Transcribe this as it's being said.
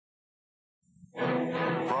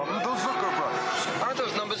From the Zucker Brothers. Aren't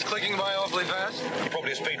those numbers clicking by awfully fast? You're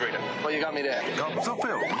probably a speed reader. Well, you got me there. Comes a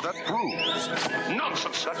film that proves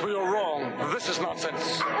Nonsense! That's where you're wrong. This is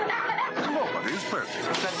nonsense. nobody's perfect.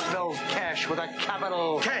 That spells cash with a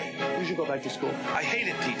capital K. You should go back to school. I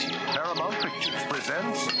hated teaching. Paramount Pictures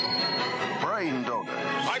presents Brain Donors.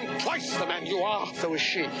 I'm twice the man you are. So is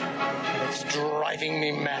she. It's driving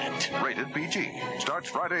me mad. Rated PG. Starts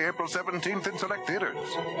Friday, April 17th in select theaters.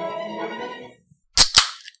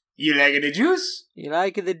 You liking the juice? You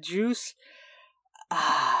like the juice?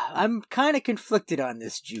 I'm kind of conflicted on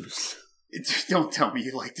this juice. Don't tell me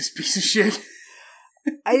you like this piece of shit.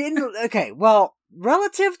 I didn't. Okay, well,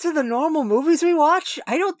 relative to the normal movies we watch,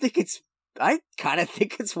 I kind of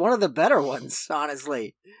think it's one of the better ones,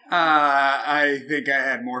 honestly. I think I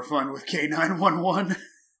had more fun with K911.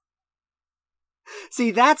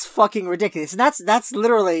 See, that's fucking ridiculous. And that's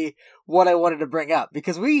literally what I wanted to bring up,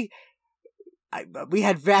 because we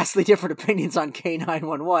had vastly different opinions on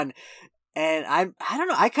K911, and I don't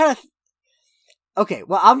know, I kind of... Okay,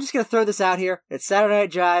 well, I'm just going to throw this out here. It's Saturday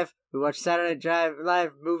Night Jive. We watch Saturday Night Jive,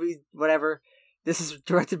 live movies, whatever. This is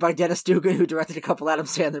directed by Dennis Dugan, who directed a couple Adam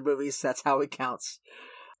Sandler movies. That's how it counts.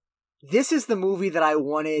 This is the movie that I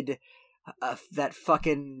wanted that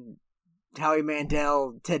fucking Howie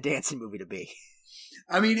Mandel, Ted Danson movie to be.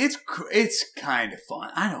 I mean, it's kind of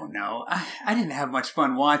fun. I don't know. I didn't have much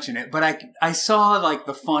fun watching it, but I saw, like,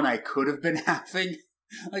 the fun I could have been having.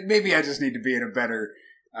 Like, maybe I just need to be in a better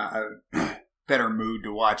mood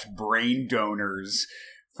to watch Brain Donors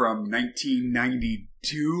from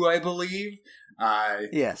 1992, I believe.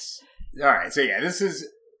 Yes. All right. So yeah,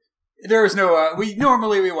 there is no,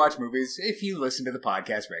 normally we watch movies. If you listen to the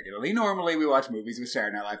podcast regularly, normally we watch movies with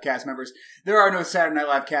Saturday Night Live cast members. There are no Saturday Night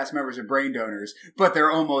Live cast members in Brain Donors, but there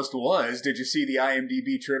almost was. Did you see the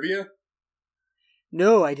IMDb trivia?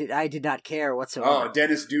 No, I did not care whatsoever. Oh,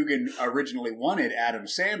 Dennis Dugan originally wanted Adam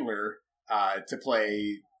Sandler to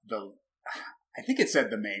play I think it said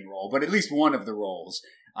the main role, but at least one of the roles.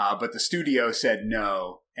 But the studio said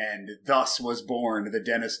no, and thus was born the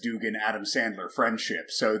Dennis Dugan-Adam Sandler friendship.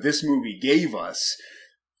 So this movie gave us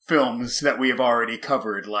films that we have already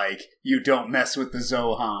covered, like You Don't Mess with the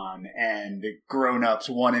Zohan, and Grown Ups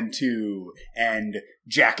 1 and 2, and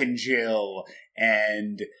Jack and Jill,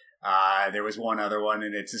 and there was one other one,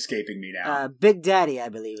 and it's escaping me now. Big Daddy, I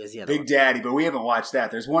believe, is the other one. Big Daddy, but we haven't watched that.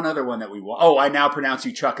 There's one other one that we watched. Oh, I Now Pronounce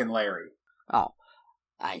You Chuck and Larry. Oh.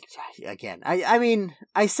 I mean,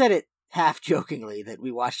 I said it half jokingly that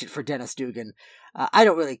we watched it for Dennis Dugan. I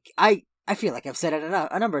feel like I've said it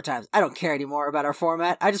a number of times. I don't care anymore about our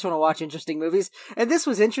format. I just want to watch interesting movies. And this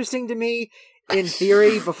was interesting to me in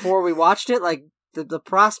theory before we watched it. Like, the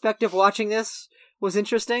prospect of watching this was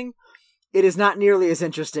interesting. It is not nearly as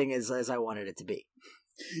interesting as I wanted it to be.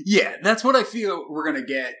 Yeah, that's what I feel we're going to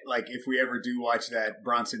get, like, if we ever do watch that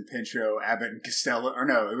Bronson Pinchot, Abbott and Costello, or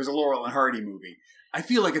no, it was a Laurel and Hardy movie. I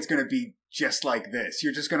feel like it's going to be just like this.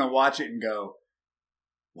 You're just going to watch it and go,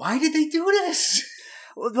 why did they do this?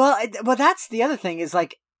 Well, that's the other thing is,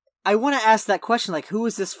 like, I want to ask that question, like, who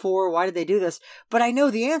is this for? Why did they do this? But I know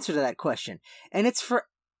the answer to that question. And it's for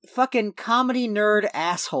fucking comedy nerd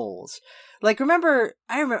assholes. Like,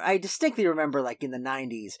 I distinctly remember, like, in the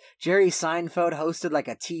 90s, Jerry Seinfeld hosted, like,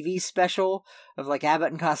 a TV special of, like,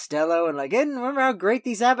 Abbott and Costello, and, like, and remember how great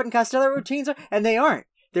these Abbott and Costello routines are? And they aren't.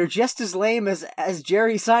 They're just as lame as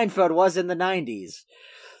Jerry Seinfeld was in the 90s.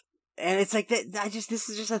 And it's like, this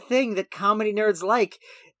is just a thing that comedy nerds like,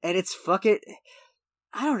 and it's fucking,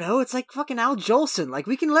 I don't know, it's like fucking Al Jolson. Like,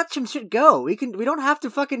 we can let some shit go. We don't have to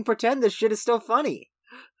fucking pretend this shit is still funny.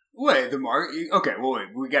 Wait, okay, well, wait,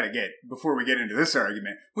 before we get into this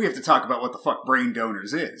argument, we have to talk about what the fuck Brain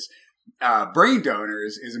Donors is. Brain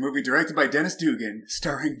Donors is a movie directed by Dennis Dugan,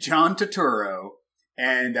 starring John Turturro,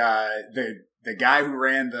 and the guy who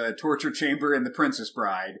ran the torture chamber in The Princess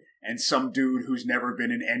Bride, and some dude who's never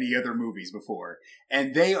been in any other movies before.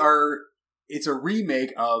 And it's a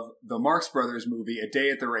remake of the Marx Brothers movie, A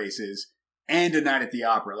Day at the Races, and A Night at the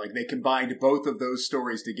Opera. Like, they combined both of those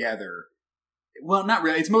stories together. Well, not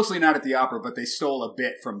really. It's mostly Not at the Opera, but they stole a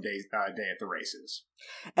bit from Day at the Races.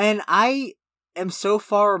 And I am so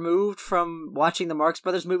far removed from watching the Marx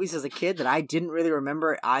Brothers movies as a kid that I didn't really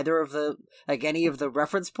remember either of any of the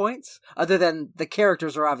reference points, other than the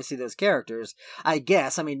characters are obviously those characters, I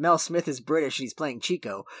guess. I mean, Mel Smith is British, he's playing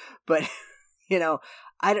Chico, but, you know,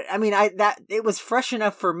 it was fresh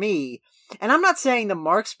enough for me, and I'm not saying the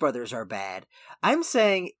Marx Brothers are bad. I'm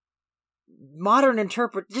saying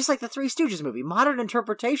just like the Three Stooges movie, modern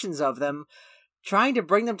interpretations of them, trying to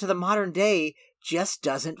bring them to the modern day just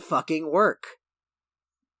doesn't fucking work.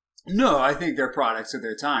 No, I think they're products of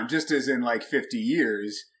their time. Just as in like 50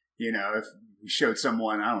 years, if we showed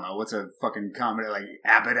someone, I don't know, what's a fucking comedy like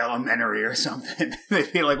Abbott Elementary or something,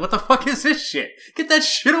 they'd be like, what the fuck is this shit? Get that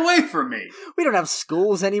shit away from me. We don't have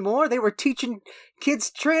schools anymore. They were teaching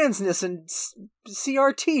kids transness and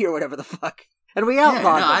CRT or whatever the fuck. And we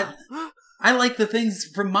outlawed them. I like the things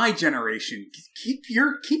from my generation. Keep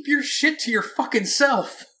your shit to your fucking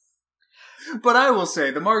self. But I will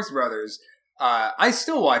say, the Marx Brothers, I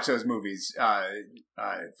still watch those movies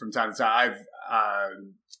from time to time. I've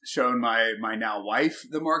shown my now wife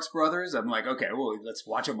the Marx Brothers. I'm like, okay, well, let's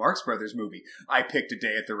watch a Marx Brothers movie. I picked A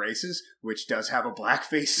Day at the Races, which does have a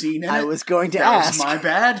blackface scene in it. I was going to ask. That was my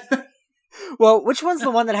bad. Well, which one's the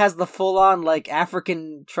one that has the full-on, like,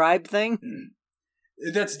 African tribe thing?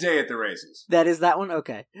 That's Day at the Races. That is that one?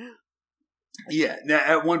 Okay. Yeah,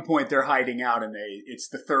 at one point they're hiding out, and it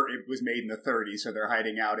was made in the 30s, so they're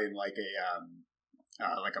hiding out in like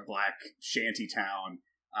a black shanty town,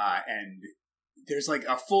 and there's like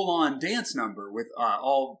a full-on dance number with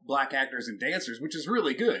all black actors and dancers, which is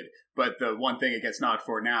really good. But the one thing it gets knocked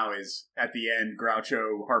for now is at the end,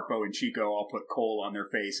 Groucho, Harpo, and Chico all put coal on their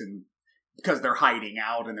face, and because they're hiding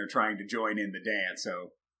out and they're trying to join in the dance, so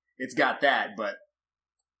it's got that. But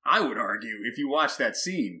I would argue, if you watch that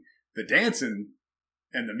scene, the dancing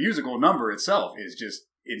and the musical number itself is just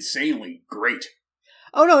insanely great.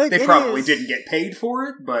 Oh no, they probably didn't get paid for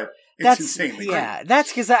it, but it's insanely great. Yeah,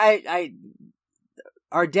 that's because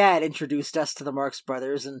our dad introduced us to the Marx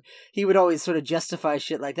Brothers, and he would always sort of justify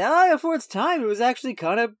shit like that. Oh, yeah, for its time, it was actually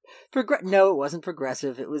kind of No, it wasn't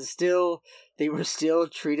progressive. It was they were still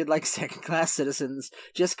treated like second-class citizens.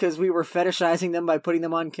 Just because we were fetishizing them by putting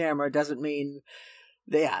them on camera doesn't mean...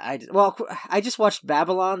 I just watched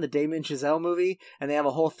Babylon, the Damien Chazelle movie, and they have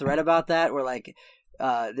a whole thread about that where like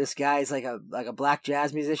this guy's like a black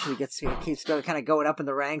jazz musician who keeps kind of going up in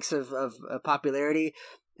the ranks of popularity,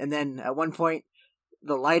 and then at one point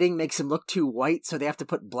the lighting makes him look too white, so they have to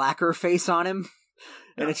put blacker face on him,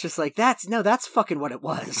 and it's just like that's fucking what it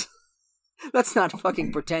was. Let's not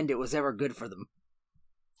fucking pretend it was ever good for them.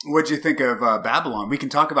 What'd you think of Babylon? We can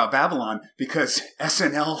talk about Babylon because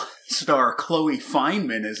SNL star Chloe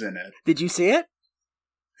Fineman is in it. Did you see it?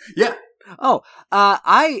 Yeah. Oh,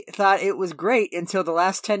 I thought it was great until the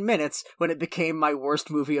last 10 minutes when it became my worst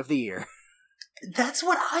movie of the year. That's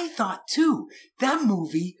what I thought too. That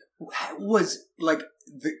movie was like,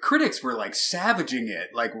 the critics were like savaging it.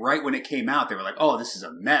 Like right when it came out, they were like, oh, this is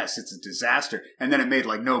a mess. It's a disaster. And then it made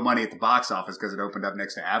like no money at the box office because it opened up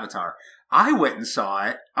next to Avatar. I went and saw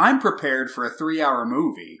it. I'm prepared for a 3-hour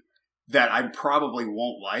movie that I probably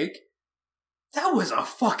won't like. That was a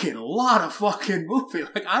fucking lot of fucking movie.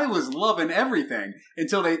 Like, I was loving everything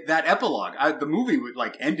until that epilogue. The movie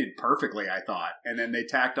like ended perfectly, I thought. And then they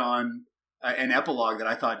tacked on an epilogue that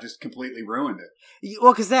I thought just completely ruined it.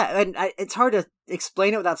 Well, because it's hard to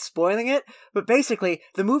explain it without spoiling it, but basically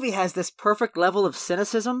the movie has this perfect level of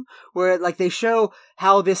cynicism where like they show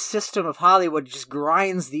how this system of Hollywood just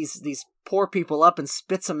grinds these poor people up and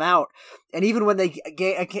spits them out, and even when they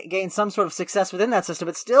gain some sort of success within that system,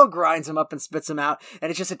 it still grinds them up and spits them out, and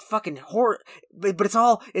it's just a fucking horror. But it's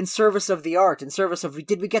all in service of the art, in service of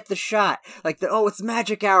did we get the shot? Like it's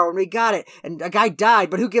magic hour and we got it, and a guy died,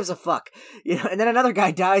 but who gives a fuck? And then another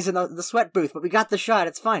guy dies in the sweat booth, but we got the shot.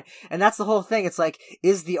 It's fine, and that's the whole thing. It's like,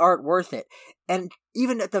 is the art worth it? And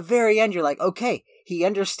even at the very end, you're like, okay, he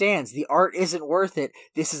understands the art isn't worth it.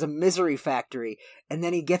 This is a misery factory. And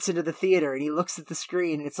then he gets into the theater and he looks at the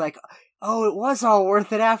screen and it's like, oh, it was all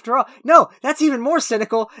worth it after all. No, that's even more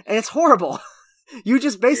cynical and it's horrible. You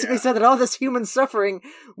just basically said that all this human suffering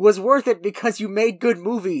was worth it because you made good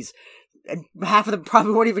movies. And half of them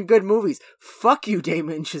probably weren't even good movies. Fuck you,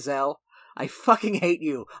 Damien Chazelle. I fucking hate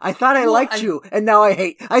you. I thought I liked you, and now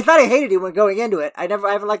I thought I hated you when going into it. I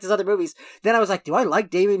haven't liked his other movies. Then I was like, do I like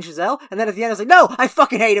Damien Chazelle? And then at the end I was like, no, I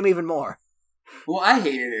fucking hate him even more. Well, I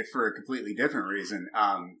hated it for a completely different reason.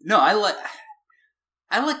 No, I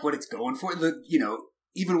like what it's going for.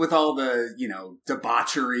 Even with all the,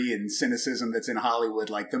 debauchery and cynicism that's in Hollywood,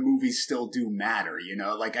 like, the movies still do matter,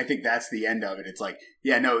 Like, I think that's the end of it. It's like,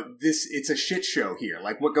 yeah, no, it's a shit show here.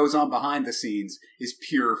 Like, what goes on behind the scenes is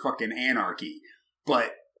pure fucking anarchy.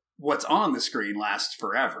 But what's on the screen lasts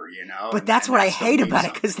forever, But that's what I hate about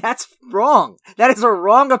it, because that's wrong. That is a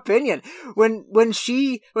wrong opinion. When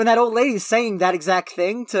that old lady's saying that exact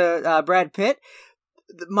thing to Brad Pitt,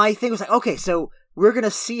 my thing was like, okay, so we're going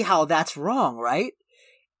to see how that's wrong, right?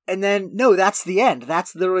 And then, no, that's the end.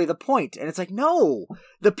 That's literally the point. And it's like, no,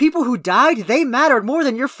 the people who died, they mattered more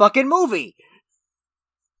than your fucking movie.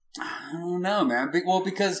 I don't know, man. Well,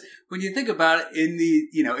 because when you think about it,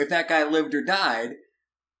 if that guy lived or died,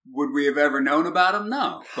 Would we have ever known about him?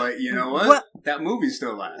 No. But you know what? That movie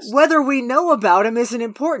still lasts. Whether we know about him isn't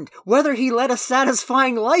important. Whether he led a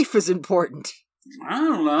satisfying life is important. I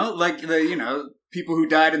don't know. Like, people who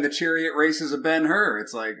died in the chariot races of Ben-Hur.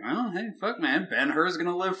 It's like, oh, hey, fuck, man. Ben-Hur's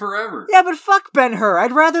gonna live forever. Yeah, but fuck Ben-Hur.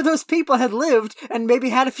 I'd rather those people had lived and maybe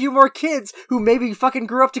had a few more kids who maybe fucking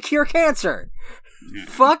grew up to cure cancer.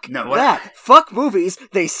 Fuck that. Fuck movies.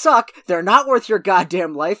 They suck. They're not worth your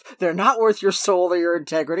goddamn life. They're not worth your soul or your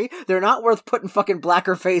integrity. They're not worth putting fucking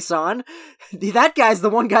blacker face on. That guy's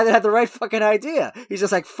the one guy that had the right fucking idea. He's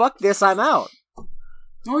just like, fuck this, I'm out.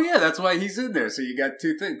 Oh yeah, that's why he's in there. So you got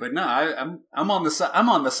two things. But no, I'm on the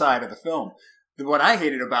side of the film. What I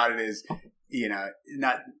hated about it is,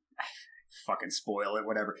 not fucking spoil it,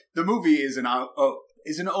 whatever. The movie is an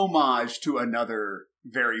homage to another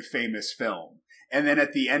very famous film. And then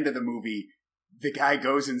at the end of the movie, the guy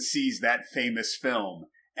goes and sees that famous film.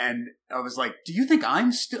 And I was like, do you think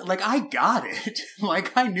I'm still... Like, I got it.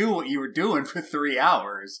 Like, I knew what you were doing for 3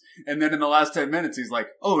 hours. And then in the last 10 minutes, he's like,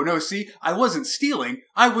 oh, no, see, I wasn't stealing.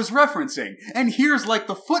 I was referencing. And here's, like,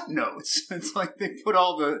 the footnotes. It's like they put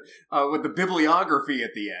all the... with the bibliography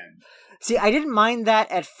at the end. See, I didn't mind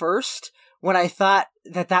that at first, when I thought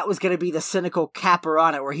that was going to be the cynical capper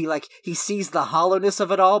on it, where he sees the hollowness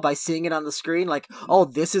of it all by seeing it on the screen, like, oh,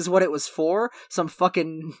 this is what it was for? Some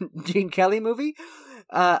fucking Gene Kelly movie?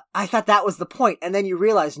 I thought that was the point, and then you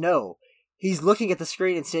realize, no, he's looking at the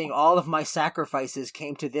screen and saying all of my sacrifices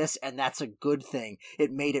came to this, and that's a good thing.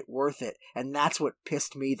 It made it worth it, and that's what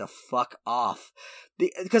pissed me the fuck off.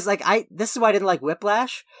 Because, this is why I didn't like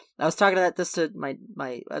Whiplash. I was talking about this to my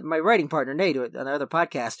writing partner, Nate, on the other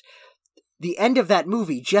podcast. The end of that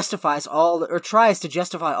movie tries to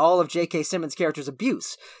justify all of J.K. Simmons' character's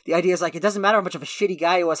abuse. The idea is, like, it doesn't matter how much of a shitty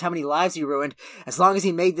guy he was, how many lives he ruined, as long as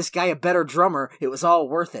he made this guy a better drummer, it was all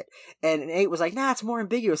worth it. And Nate was like, nah, it's more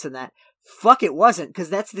ambiguous than that. Fuck, it wasn't, because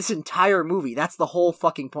that's this entire movie. That's the whole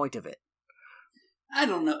fucking point of it. I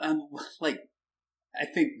don't know. I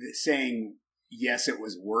think that saying, yes, it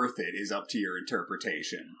was worth it is up to your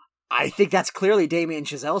interpretation. I think that's clearly Damien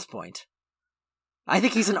Chazelle's point. I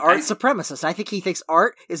think he's an art supremacist. I think he thinks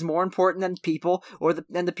art is more important than people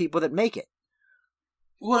than the people that make it.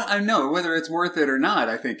 Well, I know whether it's worth it or not,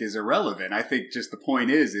 I think is irrelevant. I think just the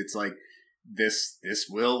point is, it's like, this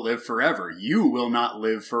will live forever. You will not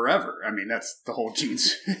live forever. I mean, that's the whole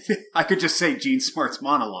Gene's... I could just say Gene Smart's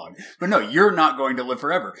monologue. But no, you're not going to live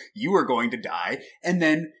forever. You are going to die, and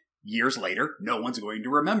then years later, no one's going to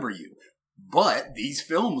remember you. But these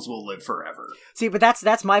films will live forever. See, but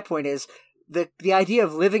that's my point is... The idea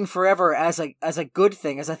of living forever as a good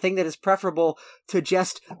thing, as a thing that is preferable to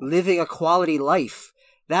just living a quality life.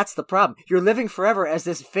 That's the problem. You're living forever as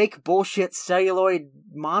this fake bullshit celluloid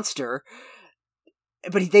monster,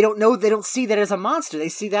 but they don't see that as a monster. They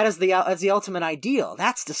see that as the ultimate ideal.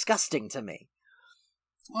 That's disgusting to me.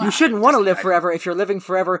 Well, you shouldn't want to live forever if you're living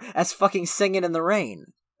forever as fucking Singing in the Rain.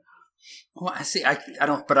 Well, I see. I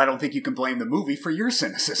don't think you can blame the movie for your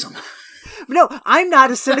cynicism. No, I'm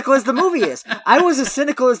not as cynical as the movie is. I was as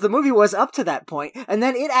cynical as the movie was up to that point, and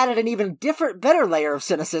then it added an even better layer of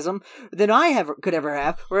cynicism than I could ever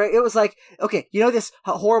have, where it was like, okay, this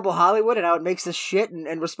horrible Hollywood and how it makes this shit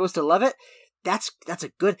and we're supposed to love it? That's a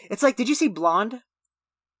good... It's like, did you see Blonde?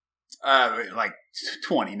 Like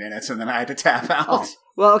 20 minutes, and then I had to tap out. Oh.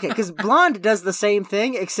 Well, okay, because Blonde does the same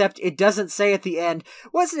thing, except it doesn't say at the end,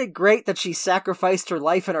 wasn't it great that she sacrificed her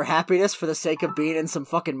life and her happiness for the sake of being in some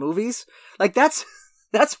fucking movies? Like, that's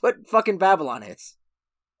what fucking Babylon is.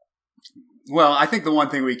 Well, I think the one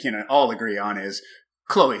thing we can all agree on is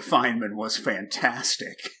Chloe Fineman was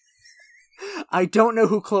fantastic. I don't know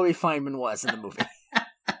who Chloe Fineman was in the movie.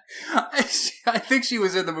 I think she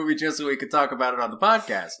was in the movie just so we could talk about it on the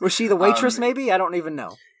podcast. Was she the waitress, maybe? I don't even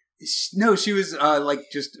know. No, she was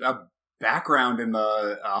just a background in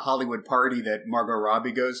the Hollywood party that Margot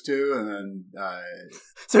Robbie goes to, and then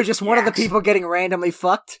so just one of the people getting randomly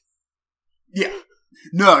fucked. Yeah,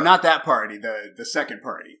 no, not that party. The second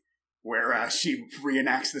party where she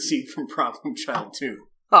reenacts the scene from Problem Child 2.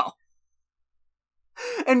 Oh,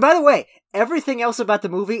 and by the way, everything else about the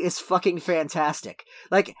movie is fucking fantastic.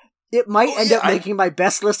 Like, it might end up making my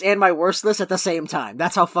best list and my worst list at the same time.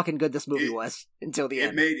 That's how fucking good this movie was until the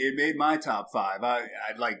end. It made my top 5. I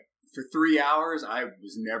like, for 3 hours, I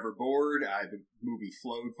was never bored. The movie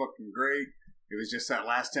flowed fucking great. It was just that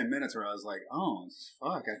last 10 minutes where I was like, oh,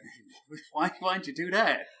 fuck, why'd you do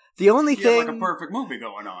that? The only thing... You had like a perfect movie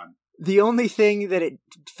going on. The only thing that it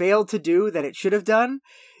failed to do that it should have done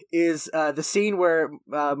is the scene where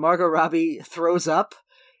Margot Robbie throws up.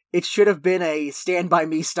 It should have been a Stand By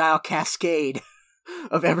Me style cascade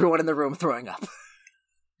of everyone in the room throwing up.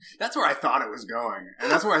 That's where I thought it was going.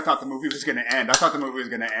 And that's where I thought the movie was going to end. I thought the movie was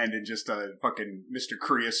going to end in just a fucking Mr.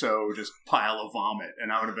 Creosote, just pile of vomit.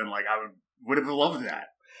 And I would have been like, would have loved that.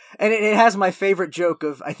 And it has my favorite joke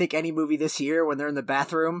of, I think, any movie this year when they're in the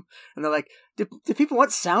bathroom and they're like, do people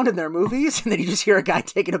want sound in their movies? And then you just hear a guy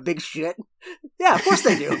taking a big shit. Yeah, of course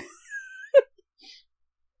they do.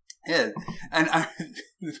 Yeah. And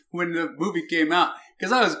when the movie came out,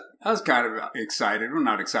 because I was kind of excited. Well,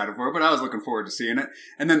 not excited for it, but I was looking forward to seeing it.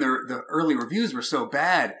 And then the early reviews were so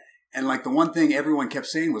bad. And like the one thing everyone kept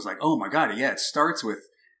saying was like, oh my God, yeah, it starts with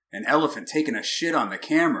an elephant taking a shit on the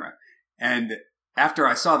camera. And after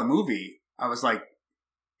I saw the movie, I was like,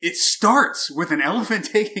 it starts with an elephant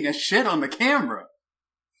taking a shit on the camera.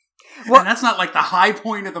 Well, and that's not like the high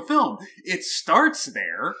point of the film. It starts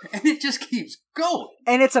there, and it just keeps going.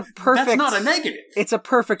 And it's a perfect... That's not a negative. It's a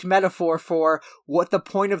perfect metaphor for what the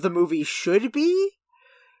point of the movie should be,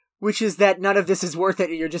 which is that none of this is worth it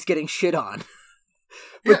and you're just getting shit on.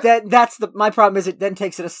 But that's my problem is it then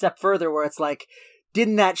takes it a step further where it's like,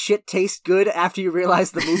 didn't that shit taste good after you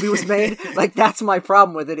realized the movie was made? Like, that's my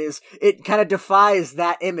problem with it, is it kind of defies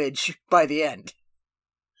that image by the end.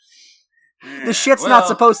 The shit's not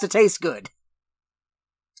supposed to taste good.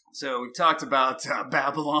 So we've talked about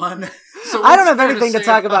Babylon. So I don't have anything to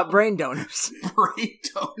talk about brain donors. Brain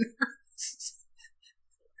donors.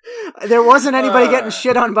 There wasn't anybody getting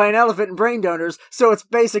shit on by an elephant in Brain Donors, so it's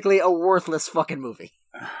basically a worthless fucking movie.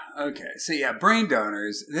 Okay, so yeah, Brain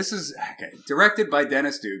Donors. This is directed by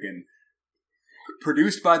Dennis Dugan,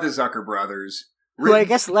 produced by the Zucker brothers, who I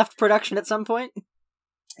guess left production at some point.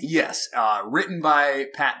 Yes, written by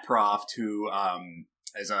Pat Proft, who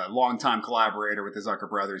is a longtime collaborator with the Zucker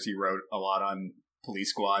brothers. He wrote a lot on Police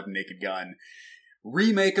Squad and Naked Gun.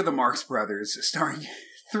 Remake of the Marx Brothers, starring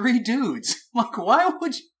 3 dudes. Like, why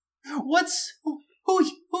would you?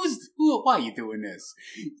 Why are you doing this?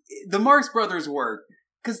 The Marx Brothers worked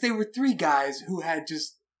because they were 3 guys who had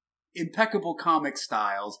just impeccable comic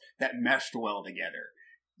styles that meshed well together.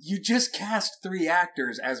 You just cast 3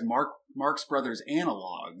 actors as Marx Brothers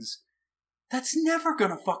analogs. That's never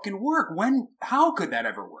gonna fucking work. How could that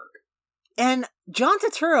ever work? And John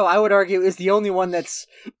Turturro, I would argue, is the only one that's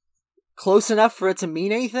close enough for it to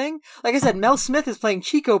mean anything. Like I said, Mel Smith is playing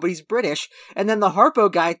Chico, but he's British, and then the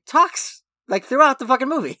Harpo guy talks, like, throughout the fucking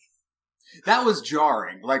movie. That was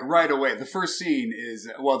jarring, like, right away. The first scene is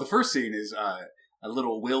a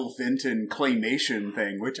little Will Vinton claymation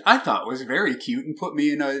thing, which I thought was very cute and put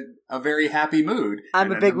me in a very happy mood.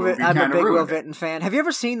 I'm a big Will Vinton fan. Have you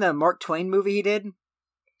ever seen the Mark Twain movie he did?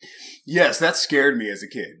 Yes, that scared me as a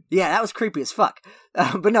kid. Yeah, that was creepy as fuck.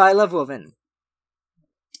 But no, I love Will Vinton.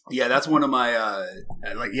 Yeah, that's one of my,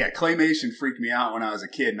 claymation freaked me out when I was a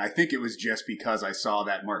kid, and I think it was just because I saw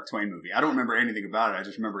that Mark Twain movie. I don't remember anything about it, I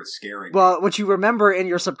just remember it scaring me. Well, what you remember in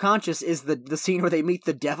your subconscious is the scene where they meet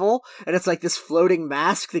the devil, and it's like this floating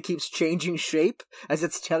mask that keeps changing shape as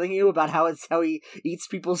it's telling you about how he eats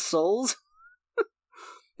people's souls.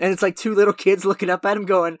 And it's like 2 little kids looking up at him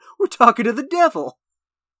going, "We're talking to the devil."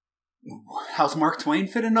 How's Mark Twain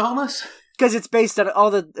fit into all this? Because it's based on, all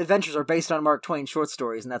the adventures are based on Mark Twain short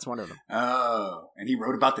stories, and that's one of them. Oh, and he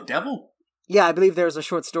wrote about the devil? Yeah, I believe there's a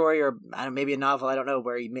short story, or maybe a novel, I don't know,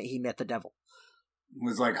 where he met the devil. It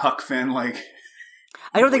was like Huck Finn, like...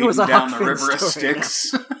 I don't think it was a Huck Finn down the river story, of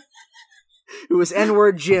Styx. No. It was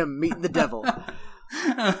N-word Jim meeting the devil.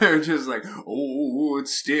 They're just like, oh,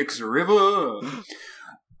 it's Styx River.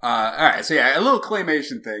 Alright, so yeah, a little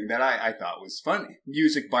claymation thing that I thought was funny.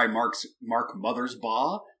 Music by Mark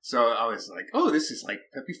Mothersbaugh. So I was like, oh, this is like,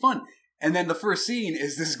 that'd be fun. And then the first scene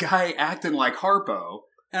is this guy acting like Harpo.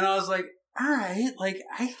 And I was like, alright, like,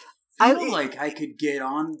 I feel like I could get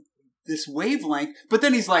on this wavelength. But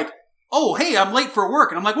then he's like, oh, hey, I'm late for work.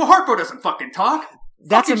 And I'm like, well, Harpo doesn't fucking talk.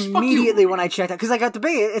 That's immediately when I checked out. Because I got the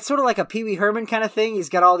bait. It's sort of like a Pee Wee Herman kind of thing. He's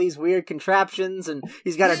got all these weird contraptions, and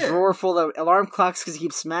he's got a drawer full of alarm clocks because he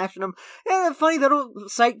keeps smashing them. And funny little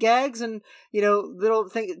sight gags and, little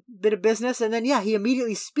bit of business. And then, he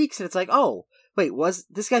immediately speaks, and it's like, oh, wait,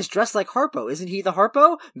 this guy's dressed like Harpo? Isn't he the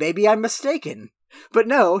Harpo? Maybe I'm mistaken. But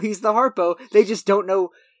no, he's the Harpo. They just don't know.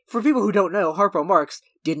 For people who don't know, Harpo Marx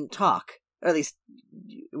didn't talk. Or at least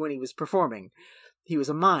when he was performing. He was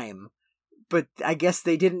a mime. But I guess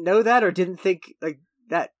they didn't know that, or didn't think like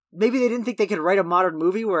that. Maybe they didn't think they could write a modern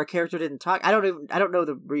movie where a character didn't talk. I don't know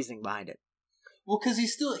the reasoning behind it. Well, because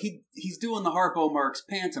he's doing the Harpo Marx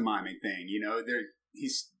pantomiming thing.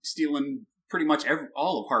 He's stealing pretty much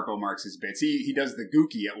all of Harpo Marx's bits. He does the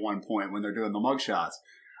Gookie at one point when they're doing the mugshots.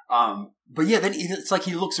 But yeah, then it's like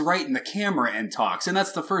he looks right in the camera and talks, and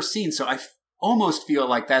that's the first scene. So I almost feel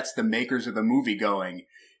like that's the makers of the movie going,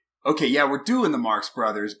 okay, yeah, we're doing the Marx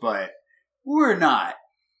Brothers, but we're not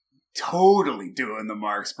totally doing the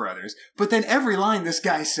Marx Brothers. But then every line this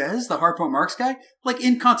guy says, the Harpo Marx guy, like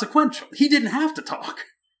inconsequential. He didn't have to talk.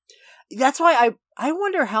 That's why I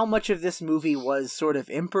wonder how much of this movie was sort of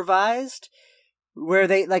improvised, where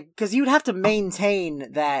they, like, because you'd have to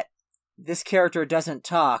maintain that this character doesn't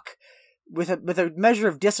talk with a measure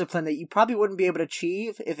of discipline that you probably wouldn't be able to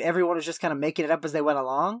achieve if everyone was just kind of making it up as they went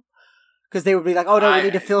along. Because they would be like, oh no, we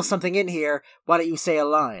need to fill something in here, why don't you say a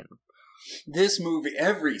line? This movie,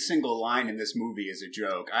 every single line in this movie is a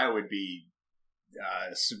joke. I would be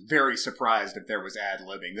very surprised if there was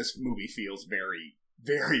ad-libbing. This movie feels very,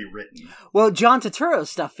 very written. Well, John Turturro's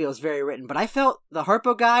stuff feels very written, but I felt the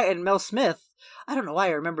Harpo guy and Mel Smith, I don't know why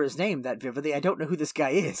I remember his name that vividly. I don't know who this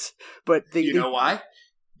guy is. But You know why?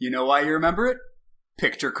 You know why you remember it?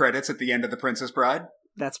 Picture credits at the end of The Princess Bride.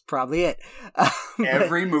 That's probably it.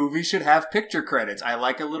 Every movie should have picture credits. I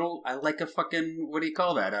like a fucking, what do you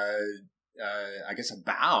call that? I guess a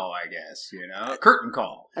bow, I guess, you know? A curtain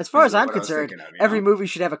call. As far as I'm concerned, every movie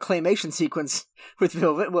should have a claymation sequence with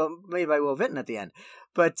made by Will Vinton at the end.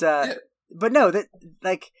 But no, that,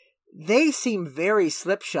 like, they seem very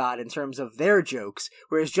slipshod in terms of their jokes,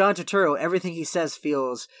 whereas John Turturro, everything he says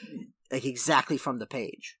feels like exactly from the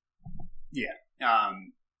page. Yeah.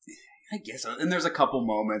 I guess, and there's a couple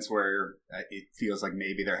moments where it feels like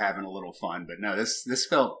maybe they're having a little fun, but no, this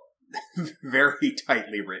felt very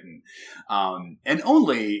tightly written, and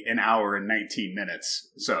only an hour and 19 minutes.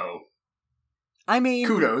 So, I mean,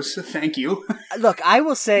 kudos, thank you. Look, I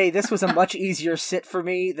will say this was a much easier sit for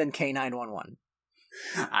me than K911.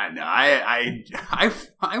 I know.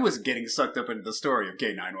 I was getting sucked up into the story of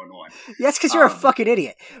K911. That's because you're a fucking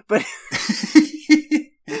idiot. But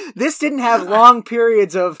this didn't have long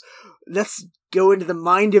periods of, let's go into the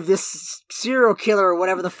mind of this serial killer or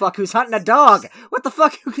whatever the fuck who's hunting a dog. What the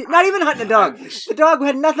fuck? Not even hunting a dog. The dog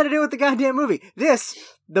had nothing to do with the goddamn movie.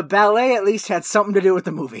 The ballet at least had something to do with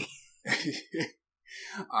the movie.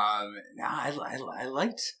 I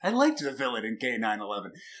liked the villain in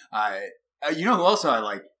K911. You know who else I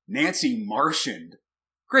like? Nancy Marchand.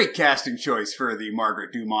 Great casting choice for the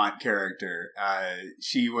Margaret Dumont character.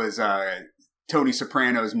 She was Tony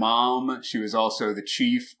Soprano's mom. She was also the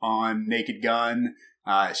chief on Naked Gun.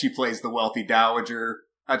 She plays the wealthy dowager.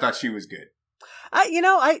 I thought she was good.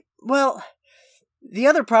 Well, the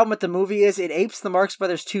other problem with the movie is it apes the Marx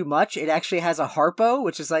Brothers too much. It actually has a Harpo,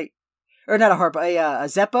 which is like, or not a Harpo, a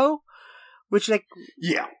Zeppo, which like,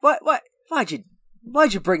 yeah.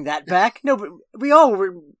 Why'd you bring that back? No, but we all,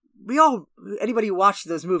 anybody who watched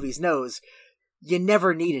those movies knows you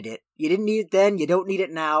never needed it. You didn't need it then, you don't need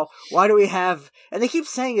it now. Why do we have, and they keep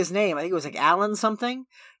saying his name, I think it was like Alan something.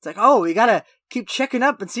 It's like, oh, we gotta keep checking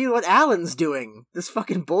up and see what Alan's doing. This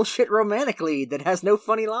fucking bullshit romantic lead that has no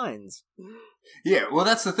funny lines. Yeah, well,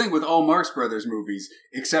 that's the thing with all Marx Brothers movies,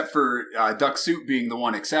 except for Duck Soup being the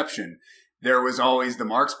one exception. There was always the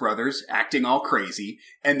Marx Brothers acting all crazy,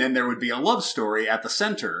 and then there would be a love story at the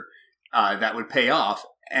center that would pay off.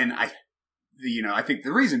 And I think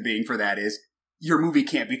the reason being for that is your movie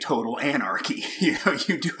can't be total anarchy.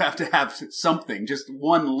 You do have to have something, just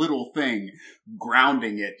one little thing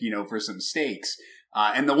grounding it, for some stakes.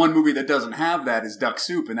 And the one movie that doesn't have that is Duck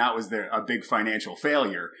Soup, and that was a big financial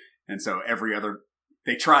failure. And so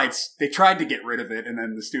they tried to get rid of it, and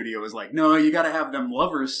then the studio was like, no, you gotta have them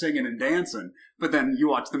lovers singing and dancing. But then you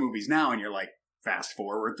watch the movies now and you're like, fast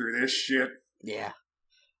forward through this shit. Yeah.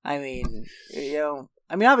 I mean,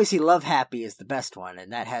 obviously Love Happy is the best one,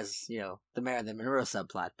 and that has, the Marilyn Monroe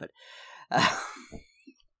subplot, but...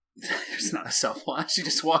 There's not a subplot, she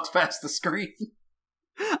just walks past the screen.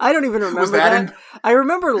 I don't even remember that. I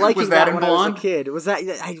remember liking that when I was a kid.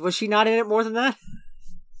 Was she not in it more than that?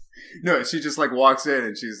 No, she just like walks in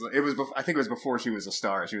and I think it was before she was a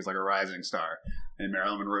star. She was like a rising star. And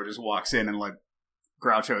Marilyn Monroe just walks in and like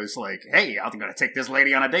Groucho's like, hey, I'm going to take this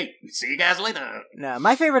lady on a date. See you guys later. No,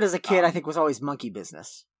 my favorite as a kid, I think, was always Monkey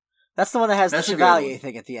Business. That's the one that has the Chevalier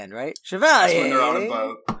thing at the end, right? Chevalier! That's when they're on a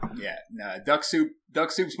boat. Yeah, no, Duck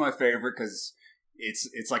Soup's my favorite because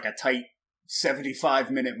it's like a tight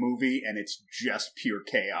 75-minute movie and it's just pure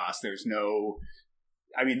chaos. There's no...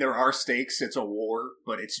 there are stakes. It's a war,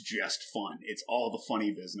 but it's just fun. It's all the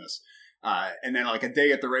funny business. And then like A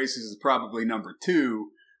Day at the Races is probably number 2.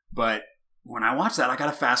 But when I watch that, I got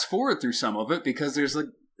to fast forward through some of it because there's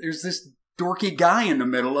this dorky guy in the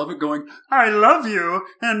middle of it going, I love you.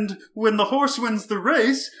 And when the horse wins the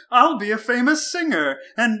race, I'll be a famous singer.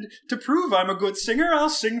 And to prove I'm a good singer, I'll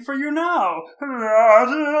sing for you now.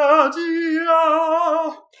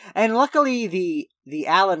 And luckily the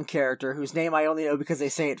Alan character, whose name I only know because they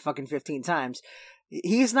say it fucking 15 times,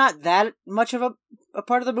 he's not that much of a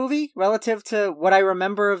part of the movie relative to what I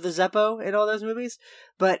remember of the Zeppo in all those movies.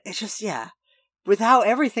 But it's just, yeah, with how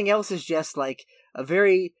everything else is just like a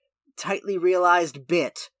very tightly realized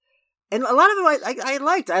bit. And a lot of it I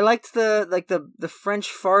liked. I liked the French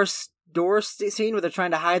farce door scene where they're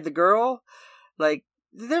trying to hide the girl. Like,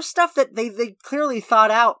 there's stuff that they clearly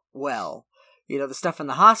thought out well. You know, the stuff in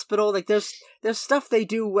the hospital, like there's stuff they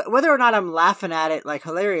do, whether or not I'm laughing at it like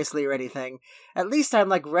hilariously or anything, at least I'm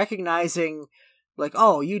like recognizing like,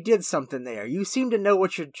 oh, you did something there. You seem to know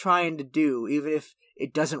what you're trying to do, even if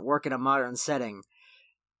it doesn't work in a modern setting.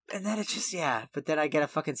 And then it's just, yeah, but then I gotta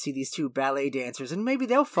fucking see these two ballet dancers and maybe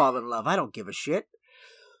they'll fall in love. I don't give a shit.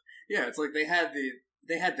 Yeah, it's like they had the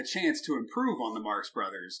chance to improve on the Marx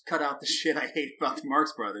Brothers. Cut out the shit I hate about the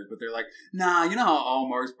Marx Brothers, but they're like, nah, you know how all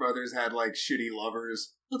Marx Brothers had, like, shitty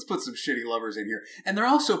lovers? Let's put some shitty lovers in here. And they're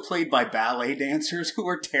also played by ballet dancers who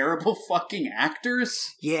are terrible fucking actors.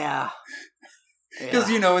 Yeah. Because,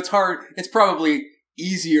 you know, it's hard. It's probably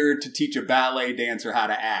easier to teach a ballet dancer how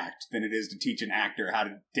to act than it is to teach an actor how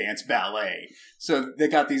to dance ballet. So they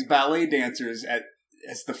got these ballet dancers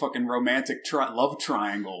as the fucking romantic love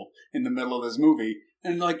triangle in the middle of this movie.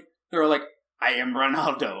 And, like, they're like, I am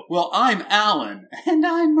Ronaldo. Well, I'm Alan. And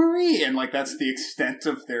I'm Marie. And, like, that's the extent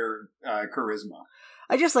of their charisma.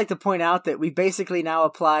 I just like to point out that we basically now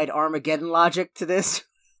applied Armageddon logic to this.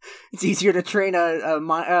 It's easier to train a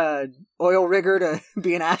oil rigger to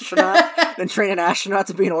be an astronaut than train an astronaut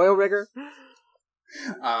to be an oil rigger.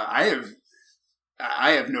 I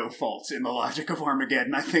have no faults in the logic of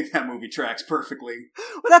Armageddon. I think that movie tracks perfectly.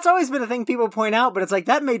 Well, that's always been a thing people point out, but it's like,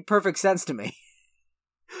 that made perfect sense to me.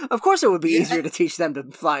 Of course it would be easier to teach them to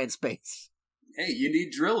fly in space. Hey, you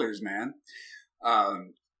need drillers, man.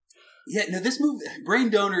 This movie, Brain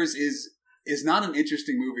Donors, is not an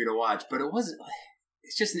interesting movie to watch, but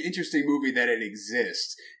it's just an interesting movie that it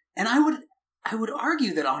exists. And I would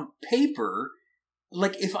argue that on paper,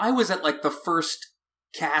 like, if I was at, like, the first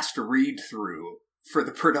cast read-through for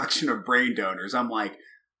the production of Brain Donors, I'm like,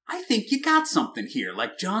 I think you got something here.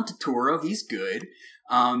 Like, John Turturro, he's good.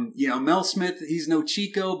 Mel Smith, he's no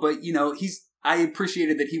Chico, but, I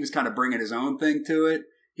appreciated that he was kind of bringing his own thing to it.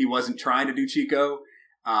 He wasn't trying to do Chico.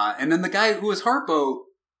 And then the guy who was Harpo,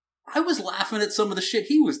 I was laughing at some of the shit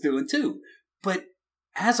he was doing too. But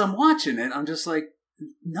as I'm watching it, I'm just like,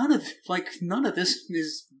 none of this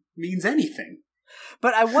means anything.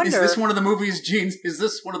 But I wonder, is this one of the movies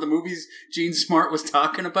Gene Smart was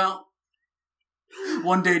talking about?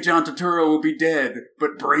 One day John Turturro will be dead,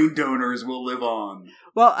 but Brain Donors will live on.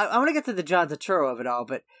 Well, I want to get to the John Turturro of it all,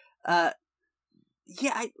 but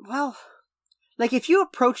if you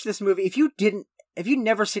approach this movie, if you'd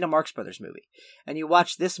never seen a Marx Brothers movie and you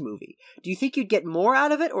watch this movie, do you think you'd get more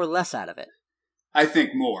out of it or less out of it? I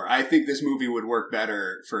think more. I think this movie would work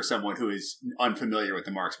better for someone who is unfamiliar with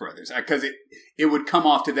the Marx Brothers, because it would come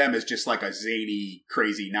off to them as just like a zany,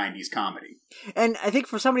 crazy 90s comedy. And I think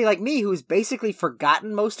for somebody like me who's basically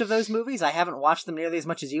forgotten most of those movies, I haven't watched them nearly as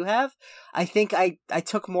much as you have, I think I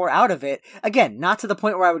took more out of it. Again, not to the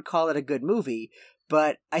point where I would call it a good movie,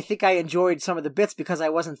 but I think I enjoyed some of the bits because I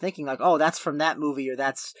wasn't thinking like, oh, that's from that movie or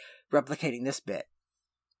that's replicating this bit.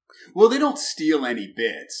 Well, they don't steal any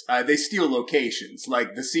bits. They steal locations.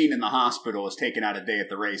 Like, the scene in the hospital is taken out of Day at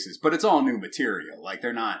the Races, but it's all new material. Like,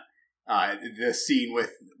 they're not... the scene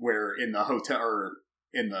where in the hotel, or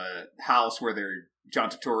in the house where they're John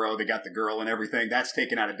Turturro, they got the girl and everything, that's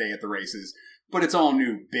taken out of Day at the Races, but it's all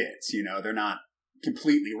new bits, They're not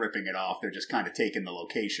completely ripping it off. They're just kind of taking the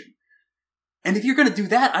location. And if you're going to do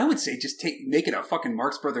that, I would say just make it a fucking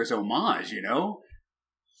Marx Brothers homage,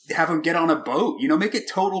 Have them get on a boat, make it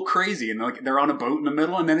total crazy, and like they're on a boat in the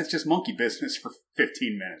middle, and then it's just monkey business for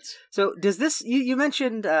 15 minutes. So does this? You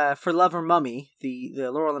mentioned For Love or Mummy, the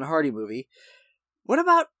Laurel and Hardy movie. What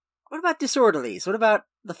about Disorderlies? What about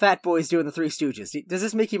the Fat Boys doing the Three Stooges? Does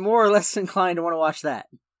this make you more or less inclined to want to watch that?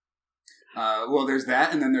 Well, there's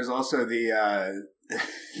that, and then there's also the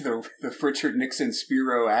Richard Nixon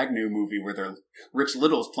Spiro Agnew movie where Rich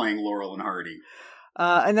Little's playing Laurel and Hardy.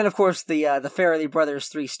 And then, of course, the Farrelly Brothers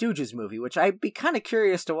Three Stooges movie, which I'd be kind of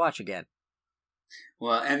curious to watch again.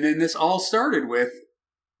 Well, and then this all started with,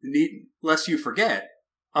 lest you forget,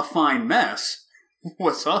 A Fine Mess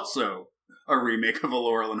was also a remake of a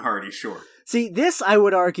Laurel and Hardy short. See, this, I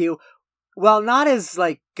would argue, well, not as,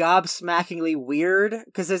 like, gobsmackingly weird,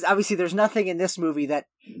 because there's nothing in this movie that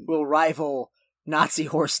will rival Nazi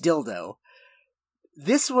Horse Dildo.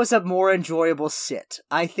 This was a more enjoyable sit.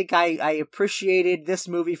 I think I appreciated this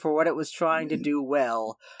movie for what it was trying to do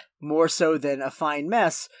well, more so than A Fine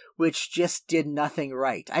Mess, which just did nothing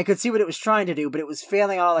right. I could see what it was trying to do, but it was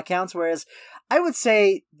failing on all accounts, whereas I would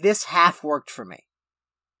say this half worked for me.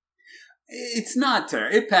 It's not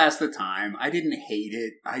terrible. It passed the time. I didn't hate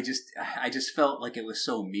it. I just felt like it was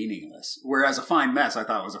so meaningless. Whereas A Fine Mess, I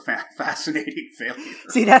thought was a fascinating failure.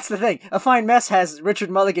 See, that's the thing. A Fine Mess has Richard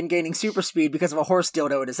Mulligan gaining super speed because of a horse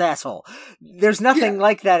dildo in his asshole. There's nothing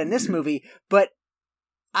like that in this movie, but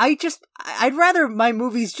I'd rather my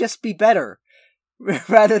movies just be better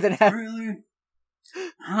rather than have... Really?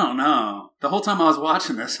 I don't know. The whole time I was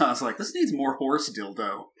watching this, I was like, this needs more horse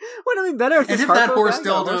dildo. Wouldn't it be better if this that horse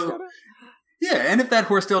dildo... Yeah, and if that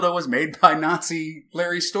horse dildo was made by Nazi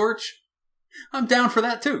Larry Storch, I'm down for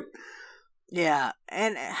that too. Yeah,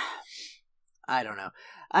 and I don't know.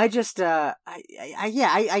 I just, I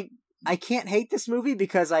can't hate this movie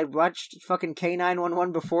because I watched fucking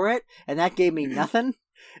K911 before it, and that gave me nothing,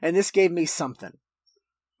 and this gave me something.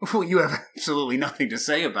 Well, you have absolutely nothing to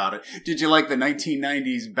say about it. Did you like the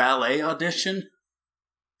 1990s ballet audition?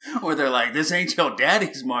 Or they're like, this ain't your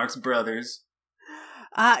daddy's, Marx Brothers.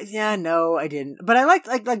 Yeah, no, I didn't. But I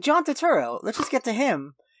like John Turturro. Let's just get to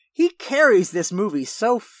him. He carries this movie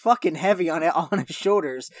so fucking heavy on his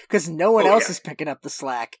shoulders because no one else is picking up the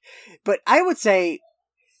slack. But I would say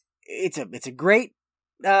it's a great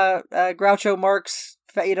Groucho Marx,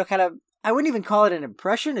 kind of. I wouldn't even call it an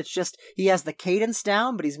impression. It's just he has the cadence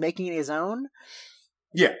down, but he's making it his own.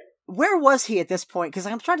 Yeah. Where was he at this point? Because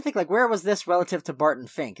I'm trying to think, where was this relative to Barton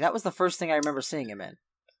Fink? That was the first thing I remember seeing him in.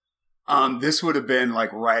 This would have been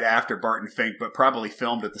right after Barton Fink, but probably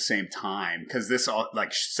filmed at the same time because this all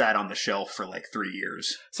sat on the shelf for 3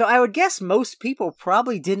 years. So I would guess most people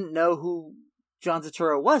probably didn't know who John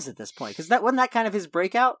Turturro was at this point because wasn't that kind of his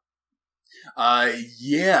breakout?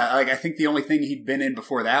 Yeah. I think the only thing he'd been in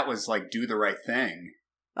before that was Do the Right Thing.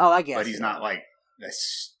 Oh, I guess. But he's not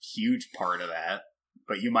this huge part of that.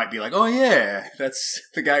 But you might be like, oh yeah, that's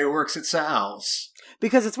the guy who works at Sal's.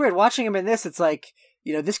 Because it's weird watching him in this. It's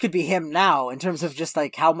this could be him now in terms of just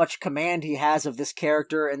how much command he has of this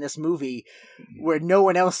character in this movie where no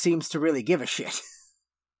one else seems to really give a shit.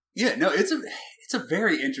 Yeah, no, it's a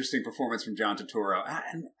very interesting performance from John Turturro.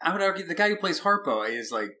 And I would argue the guy who plays Harpo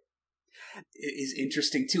is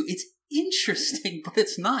interesting too. It's interesting, but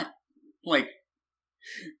it's not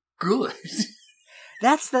good.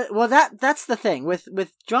 That's the thing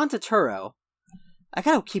with John Turturro. I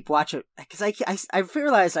gotta keep watching because I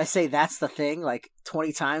realize I say that's the thing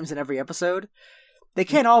 20 times in every episode. They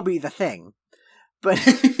can't all be the thing, but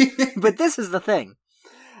but this is the thing.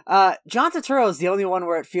 John Turturro is the only one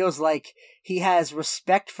where it feels like he has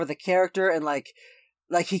respect for the character and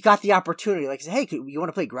he got the opportunity. Hey, you want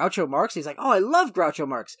to play Groucho Marx? He's like, oh, I love Groucho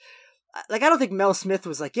Marx. I don't think Mel Smith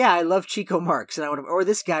was yeah, I love Chico Marx, and or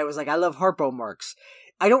this guy was I love Harpo Marx.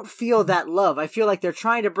 I don't feel that love. I feel like they're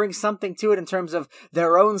trying to bring something to it in terms of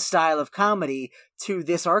their own style of comedy to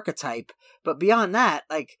this archetype. But beyond that,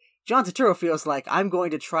 John Turturro feels I'm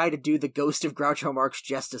going to try to do the ghost of Groucho Marx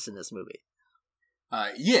justice in this movie.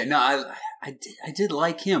 Yeah, no, I did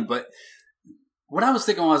like him, but what I was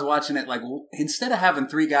thinking when I was watching it, instead of having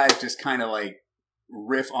three guys just kind of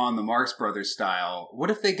riff on the Marx Brothers style,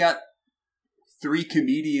 what if they got three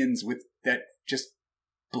comedians that just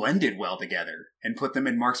blended well together and put them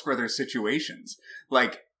in Marx Brothers situations,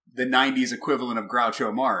 the 90s equivalent of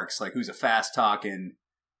Groucho Marx, who's a fast talking,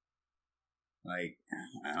 I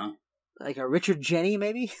don't know, a Richard Jenny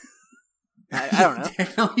maybe. I don't know.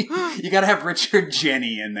 Definitely, you got to have Richard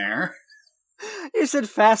Jenny in there. You said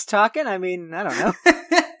fast talking. I mean, I don't know.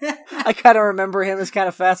 I kind of remember him as kind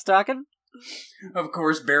of fast talking. Of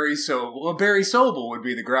course, Barry Sobel. Well, Barry Sobel would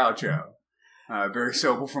be the Groucho. Barry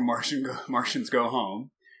Sobel from Martians Go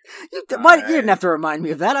Home. You didn't have to remind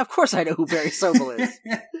me of that. Of course I know who Barry Sobel is.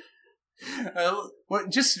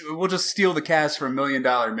 We'll just steal the cast for $1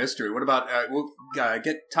 Million Mystery. What about we'll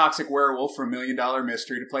get Toxic Werewolf for $1 Million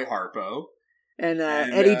Mystery to play Harpo. And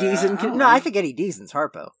Eddie Deason. I think Eddie Deason's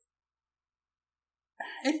Harpo.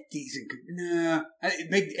 Eddie Deason could... Nah.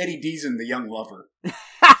 Make Eddie Deason the young lover.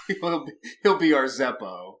 He'll be our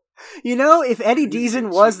Zeppo. If Eddie Deason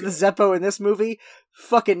was the Zeppo in this movie,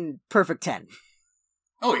 fucking perfect 10.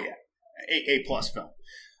 Oh, yeah. A+ film.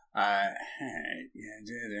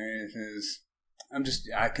 I'm just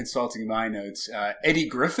consulting my notes. Eddie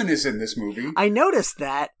Griffin is in this movie. I noticed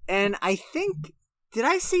that, and I think... Did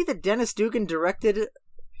I see that Dennis Dugan directed...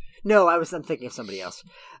 No, I'm thinking of somebody else.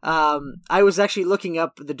 I was actually looking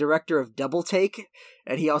up the director of Double Take,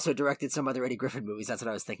 and he also directed some other Eddie Griffin movies. That's what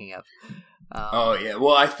I was thinking of. Oh, yeah.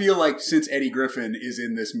 Well, I feel like since Eddie Griffin is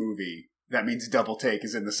in this movie, that means Double Take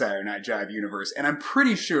is in the Saturday Night Jive universe. And I'm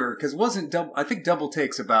pretty sure, because I think Double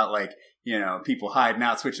Take's about, people hiding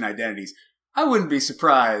out, switching identities. I wouldn't be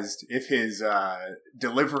surprised if his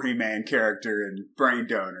delivery man character in Brain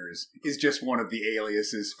Donors is just one of the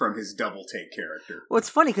aliases from his Double Take character. Well, it's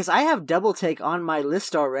funny because I have Double Take on my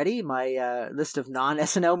list already, my list of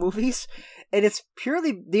non-SNL movies, and it's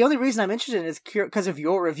purely the only reason I'm interested in is because of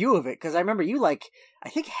your review of it. Because I remember you I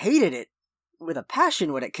think hated it with a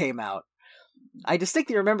passion when it came out. I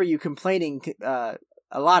distinctly remember you complaining a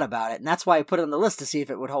lot about it, and that's why I put it on the list to see if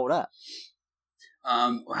it would hold up.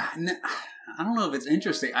 I don't know if it's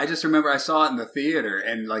interesting. I just remember I saw it in the theater,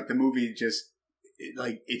 and the movie just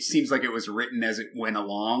it seems like it was written as it went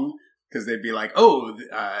along, because they'd be like, "Oh,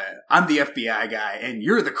 I'm the FBI guy, and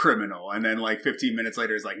you're the criminal," and then 15 minutes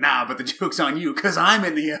later, it's like, "Nah, but the joke's on you, because I'm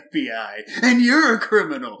in the FBI, and you're a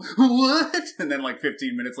criminal." What? And then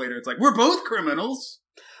 15 minutes later, it's like, "We're both criminals."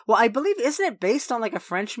 Well, I believe, isn't it based on a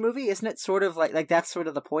French movie? Isn't it sort of like that's sort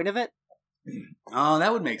of the point of it? Oh,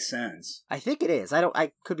 that would make sense. I think it is.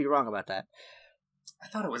 I could be wrong about that. I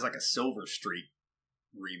thought it was a Silver Streak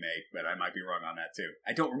remake, but I might be wrong on that too.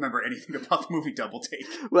 I don't remember anything about the movie Double Take.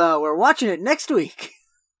 Well, we're watching it next week.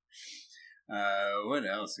 What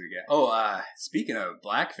else do we got? Oh, speaking of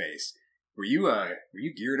blackface, were you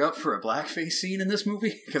geared up for a blackface scene in this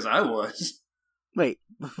movie? Because I was. Wait,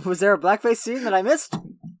 was there a blackface scene that I missed?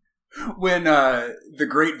 When the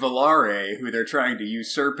great Volare, who they're trying to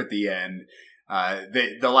usurp at the end,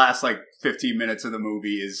 the last 15 minutes of the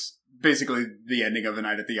movie is basically the ending of the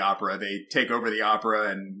night at the opera. They take over the opera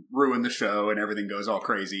and ruin the show, and everything goes all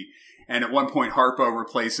crazy. And at one point, Harpo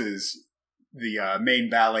replaces the main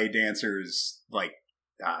ballet dancer's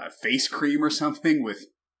face cream or something with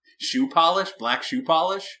shoe polish, black shoe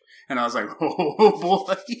polish. And I was like, oh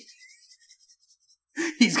boy.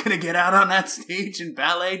 He's going to get out on that stage and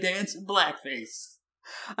ballet dance in blackface.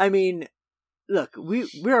 I mean, look,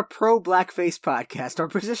 we're a pro-blackface podcast. Our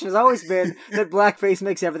position has always been that blackface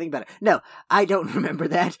makes everything better. No, I don't remember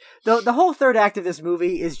that. The whole third act of this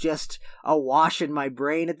movie is just a wash in my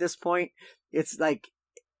brain at this point. It's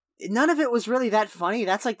none of it was really that funny.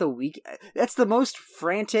 That's that's the most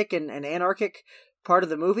frantic and anarchic part of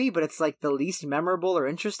the movie, but it's the least memorable or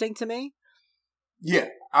interesting to me. Yeah,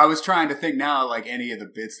 I was trying to think now, any of the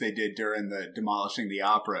bits they did during the demolishing the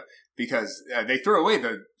opera, because they throw away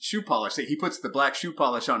the shoe polish. He puts the black shoe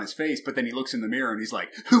polish on his face, but then he looks in the mirror and he's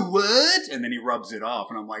like, "What?" And then he rubs it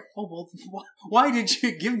off, and I'm like, "Oh well, why did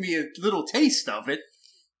you give me a little taste of it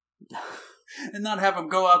and not have him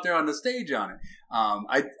go out there on the stage on it?"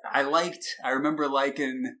 I remember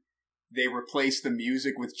liking. They replaced the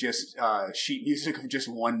music with just sheet music of just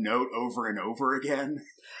one note over and over again.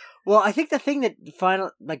 Well, I think the thing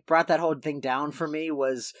that brought that whole thing down for me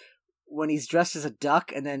was when he's dressed as a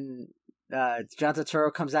duck, and then John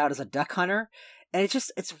Turturro comes out as a duck hunter, and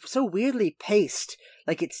it's so weirdly paced.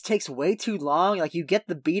 It takes way too long. You get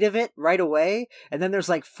the beat of it right away, and then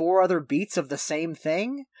there's 4 other beats of the same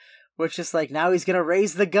thing, which is now he's gonna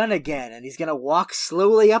raise the gun again, and he's gonna walk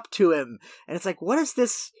slowly up to him, and it's what is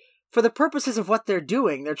this? For the purposes of what they're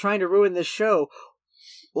doing, they're trying to ruin this show.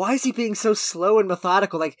 Why is he being so slow and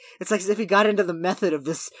methodical? It's as if he got into the method of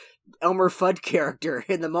this Elmer Fudd character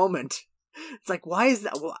in the moment. It's why is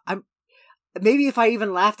that? Well, maybe if I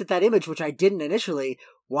even laughed at that image, which I didn't initially,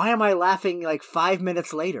 why am I laughing 5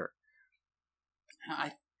 minutes later?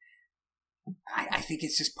 I think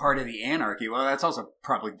it's just part of the anarchy. Well, that's also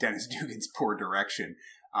probably Dennis Dugan's poor direction.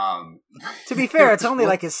 To be fair, it's only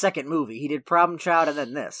his second movie. He did Problem Child and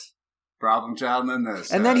then this. Problem Child and then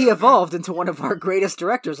this. And then he evolved into one of our greatest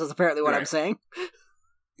directors, is apparently what I'm saying.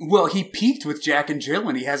 Well, he peaked with Jack and Jill,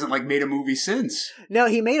 and he hasn't made a movie since. No,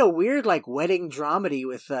 he made a weird wedding dramedy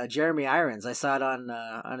with Jeremy Irons. I saw it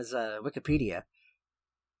on his Wikipedia.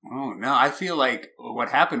 Oh no, I feel what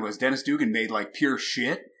happened was Dennis Dugan made pure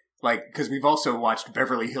shit. Because we've also watched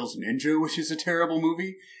Beverly Hills Ninja, which is a terrible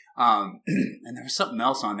movie. And there was something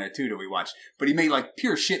else on there too that we watched. But he made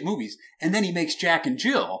pure shit movies, and then he makes Jack and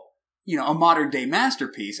Jill. A modern day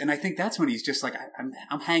masterpiece, and I think that's when he's just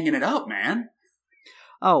I'm hanging it up, man.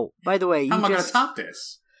 Oh, by the way, how am I going to top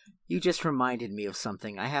this? You just reminded me of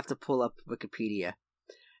something. I have to pull up Wikipedia.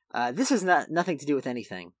 This has nothing to do with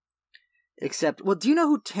anything, except, do you know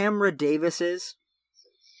who Tamra Davis is?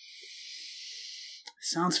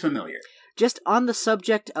 Sounds familiar. Just on the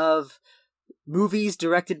subject of movies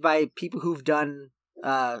directed by people who've done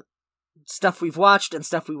stuff we've watched and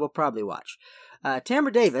stuff we will probably watch.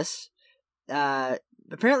 Tamra Davis,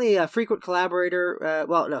 apparently a frequent collaborator. I don't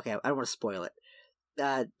want to spoil it.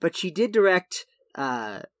 But she did direct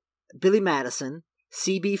Billy Madison,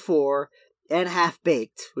 CB4, and Half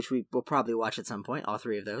Baked, which we will probably watch at some point, all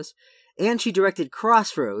 3 of those. And she directed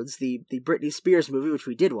Crossroads, the Britney Spears movie, which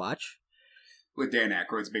we did watch. With Dan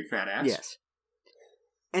Aykroyd's big fat ass? Yes.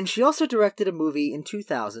 And she also directed a movie in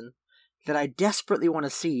 2000 that I desperately want to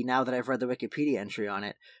see now that I've read the Wikipedia entry on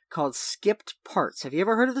it, called Skipped Parts. Have you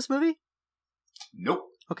ever heard of this movie? Nope.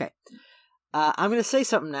 Okay. I'm going to say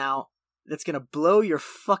something now that's going to blow your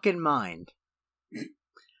fucking mind.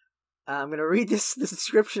 I'm going to read this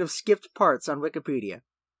description of Skipped Parts on Wikipedia.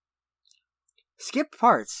 Skipped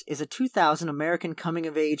Parts is a 2000 American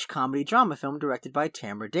coming-of-age comedy drama film directed by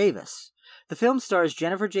Tamra Davis. The film stars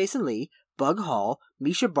Jennifer Jason Leigh, Bug Hall,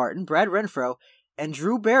 Misha Barton, Brad Renfro, and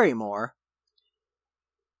Drew Barrymore.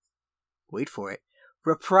 Wait for it.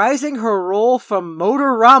 Reprising her role from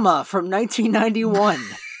Motorama from 1991.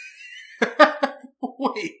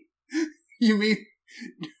 Wait, you mean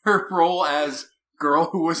her role as girl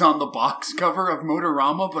who was on the box cover of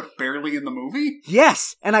Motorama but barely in the movie?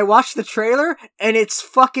 Yes, and I watched the trailer, and it's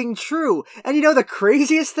fucking true. And you know the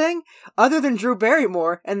craziest thing? Other than Drew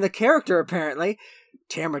Barrymore, and the character apparently,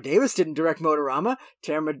 Tamra Davis didn't direct Motorama.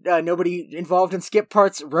 Nobody involved in Skip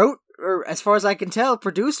Parts wrote, or as far as I can tell,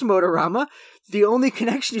 produced Motorama. The only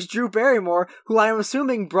connection is Drew Barrymore, who I am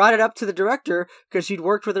assuming brought it up to the director because she'd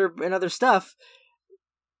worked with her in other stuff.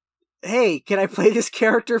 Hey, can I play this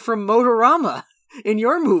character from Motorama in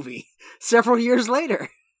your movie several years later?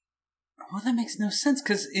 Well, that makes no sense,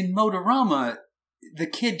 because in Motorama, the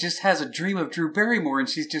kid just has a dream of Drew Barrymore, and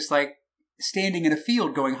she's just, like, standing in a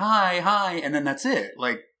field going, hi, hi, and then that's it.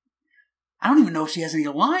 Like, I don't even know if she has any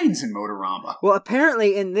lines in Motorama. Well,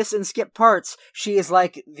 apparently in Skip Parts, she is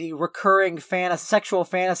like the recurring sexual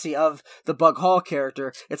fantasy of the Bug Hall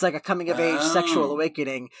character. It's like a coming-of-age sexual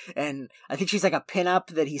awakening, and I think she's like a pinup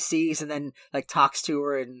that he sees and then like talks to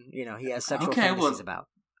her, and you know he has sexual fantasies about.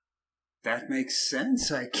 That makes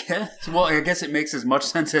sense, I guess. Well, I guess it makes as much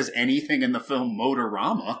sense as anything in the film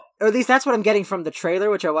Motorama. Or at least that's what I'm getting from the trailer,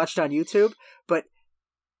 which I watched on YouTube. But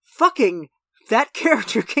fucking that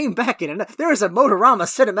character came back in, and there is a Motorama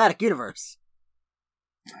cinematic universe.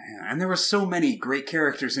 And there were so many great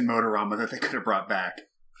characters in Motorama that they could have brought back.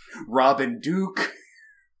 Robin Duke.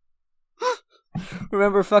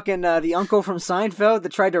 Remember fucking the uncle from Seinfeld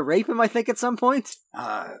that tried to rape him, I think, at some point?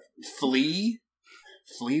 Flea.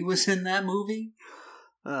 Flea was in that movie.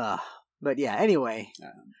 But yeah, anyway,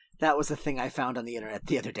 that was the thing I found on the internet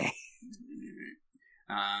the other day.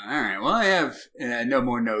 Alright, well, I have no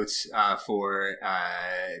more notes for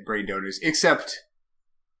Brain Donors, except,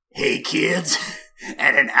 hey kids,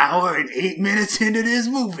 at an hour and 8 minutes into this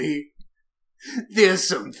movie, there's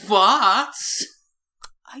some farts.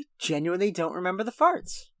 I genuinely don't remember the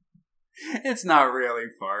farts. It's not really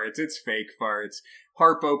farts, it's fake farts.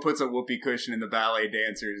 Harpo puts a whoopee cushion in the ballet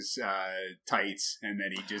dancer's tights, and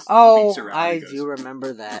then he just leaps around. I do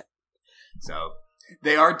remember that. So,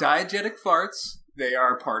 they are diegetic farts. They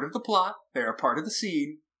are part of the plot. They are part of the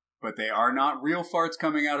scene. But they are not real farts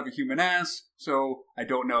coming out of a human ass, so I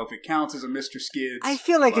don't know if it counts as a Mr. Skids. I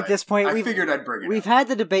feel like at this point, I figured I'd bring it up. We've had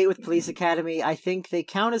the debate with Police Academy. I think they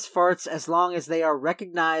count as farts as long as they are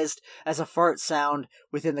recognized as a fart sound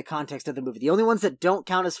within the context of the movie. The only ones that don't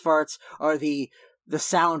count as farts are the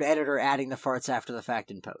sound editor adding the farts after the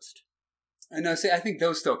fact in post. No, see, I think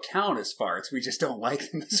those still count as farts. We just don't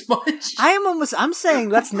like them as much. I'm saying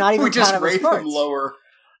let's not even we just count them as rate farts. them lower.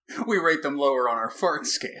 We rate them lower on our fart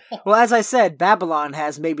scale. Well, as I said, Babylon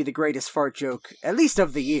has maybe the greatest fart joke, at least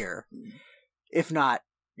of the year. If not,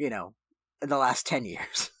 in the last 10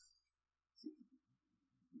 years.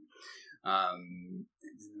 And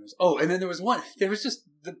then there was one. There was just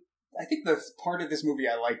I think the part of this movie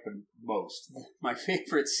I liked the most. My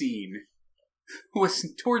favorite scene was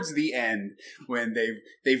towards the end when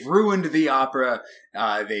they've ruined the opera.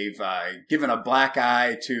 They've given a black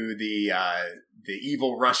eye to the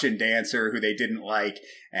evil Russian dancer who they didn't like,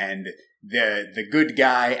 and the good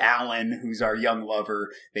guy Alan, who's our young lover.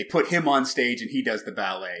 They put him on stage and he does the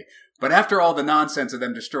ballet. But after all the nonsense of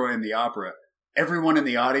them destroying the opera, everyone in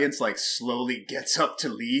the audience slowly gets up to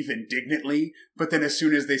leave indignantly. But then as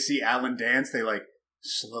soon as they see Alan dance, they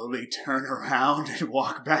slowly turn around and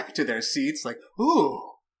walk back to their seats ooh,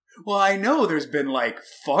 well, I know there's been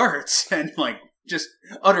farts and just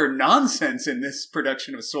utter nonsense in this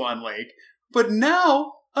production of Swan Lake, but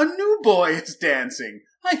now a new boy is dancing.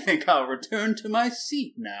 I think I'll return to my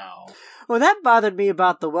seat now. Well, that bothered me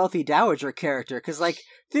about the wealthy dowager character, because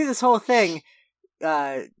through this whole thing,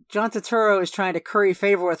 John Turturro is trying to curry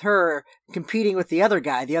favor with her, competing with the other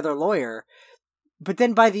guy, the other lawyer, but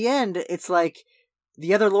then by the end, it's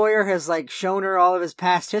the other lawyer has shown her all of his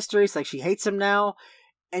past histories, she hates him now,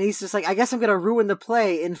 and he's just I guess I'm gonna ruin the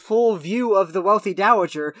play in full view of the wealthy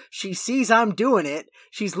dowager. She sees I'm doing it,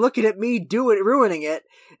 she's looking at me ruining it,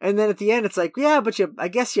 and then at the end it's yeah, but I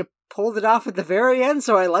guess you pulled it off at the very end,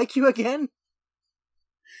 so I like you again?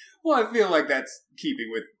 Well, I feel like that's keeping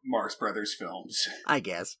with Marx Brothers films. I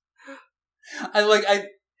guess. The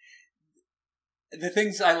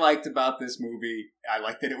things I liked about this movie, I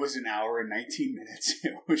liked that it was an hour and 19 minutes.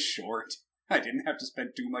 It was short. I didn't have to spend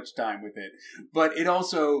too much time with it. But it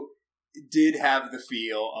also did have the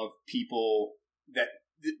feel of people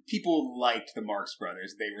liked the Marx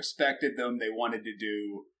Brothers. They respected them. They wanted to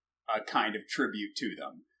do a kind of tribute to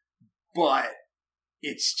them. But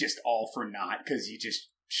it's just all for naught because you just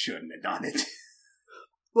shouldn't have done it.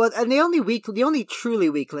 Well, and the only truly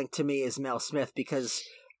weak link to me is Mel Smith, because,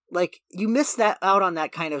 like, you miss that out on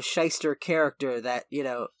that kind of shyster character that,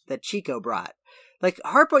 that Chico brought. Like,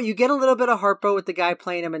 Harpo, you get a little bit of Harpo with the guy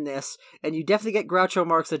playing him in this, and you definitely get Groucho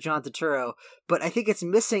Marx with John Turturro, but I think it's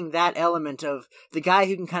missing that element of the guy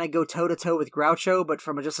who can kind of go toe-to-toe with Groucho, but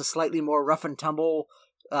from just a slightly more rough-and-tumble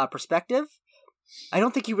perspective. I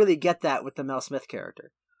don't think you really get that with the Mel Smith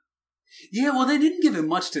character. Yeah, well, they didn't give him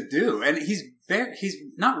much to do, and he's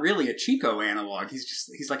not really a Chico analog.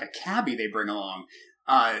 He's like a cabbie they bring along.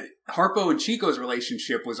 Harpo and Chico's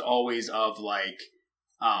relationship was always of like,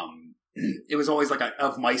 it was always like a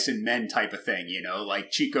of mice and men type of thing,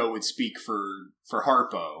 like Chico would speak for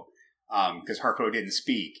Harpo, because Harpo didn't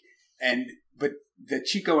speak, but the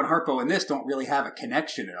Chico and Harpo in this don't really have a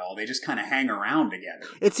connection at all. They just kind of hang around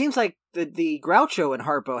together. It seems like the Groucho and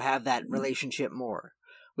Harpo have that relationship more,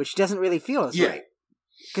 which doesn't really feel as right.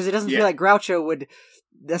 Because it doesn't feel like Groucho would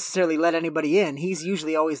necessarily let anybody in. He's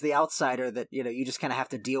usually always the outsider that, you just kind of have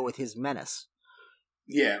to deal with his menace.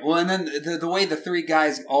 Yeah, well, and then the way the three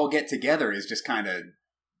guys all get together is just kind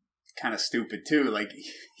of stupid, too. Like,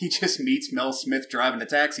 he just meets Mel Smith driving a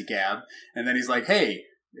taxi cab, and then he's like, hey,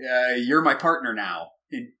 you're my partner now,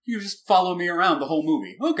 and you just follow me around the whole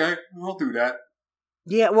movie. Okay, I'll do that.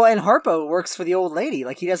 Yeah, well, and Harpo works for the old lady.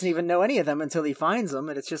 Like, he doesn't even know any of them until he finds them,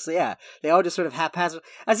 and it's just, they all just sort of haphazard,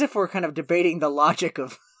 as if we're kind of debating the logic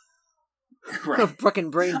of, of fucking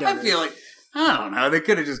brain donors. I feel like, I don't know, they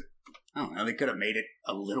could have made it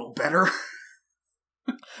a little better.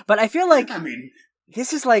 But I feel like,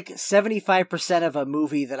 this is like 75% of a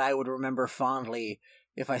movie that I would remember fondly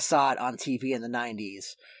if I saw it on TV in the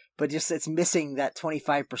 90s. But just, it's missing that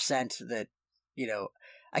 25% that,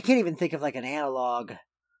 I can't even think of like an analog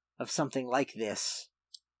of something like this.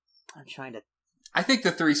 I'm trying to... I think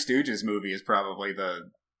the Three Stooges movie is probably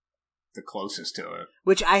the closest to it.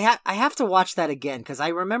 Which I have to watch that again, because I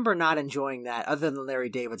remember not enjoying that, other than Larry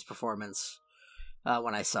David's performance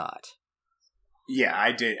when I saw it. Yeah,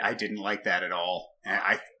 I didn't like that at all.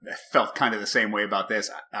 I felt kind of the same way about this.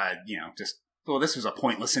 This was a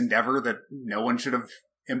pointless endeavor that no one should have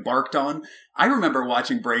embarked on. I remember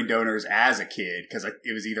watching Brain Donors as a kid, because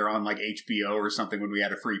it was either on like HBO or something when we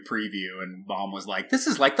had a free preview, and Mom was like, this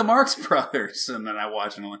is like the Marx Brothers. And then I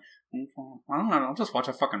watched and I'm like, I don't know, I'll just watch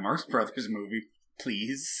a fucking Marx Brothers movie,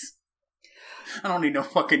 please. I don't need no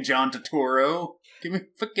fucking John Turturro. Give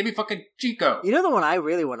me fucking Chico. You know the one I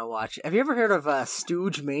really want to watch? Have you ever heard of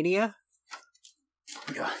Stooge Mania?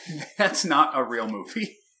 That's not a real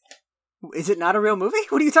movie. Is it not a real movie?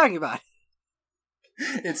 What are you talking about?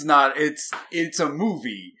 It's not. It's a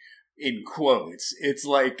movie in quotes. It's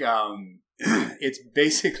like it's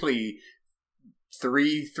basically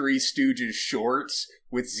three Stooges shorts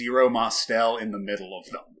with Zero Mostel in the middle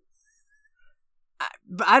of them.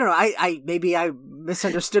 I don't know. I maybe I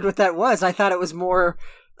misunderstood what that was. I thought it was more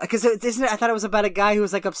because I thought it was about a guy who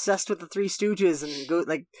was like obsessed with the Three Stooges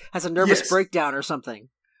and has a nervous breakdown or something.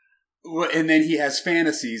 Well, and then he has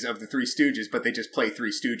fantasies of the Three Stooges, but they just play Three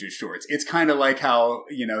Stooges shorts. It's kind of like how,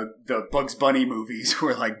 the Bugs Bunny movies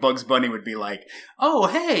where like Bugs Bunny would be like, oh,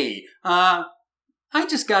 hey, I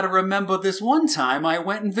just got to remember this one time I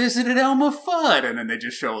went and visited Elmer Fudd. And then they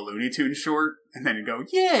just show a Looney Tunes short and then you go,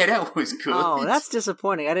 yeah, that was good. Oh, that's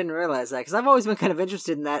disappointing. I didn't realize that because I've always been kind of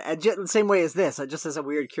interested in that the same way as this, just as a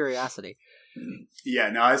weird curiosity. Yeah,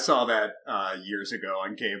 no, I saw that years ago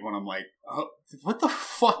on cable, and I'm like, oh, what the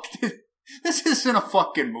fuck? This isn't a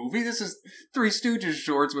fucking movie. This is Three Stooges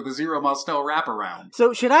shorts with a Zero Mostel wraparound.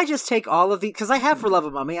 So should I just take all of the... Because I have For Love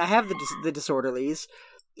of Mummy, I have the Disorderlies,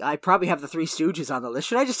 I probably have the Three Stooges on the list.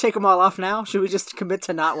 Should I just take them all off now? Should we just commit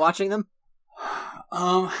to not watching them?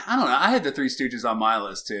 I don't know. I had the Three Stooges on my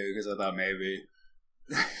list, too, because I thought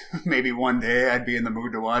maybe one day I'd be in the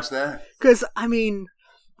mood to watch that. Because,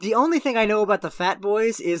 the only thing I know about the Fat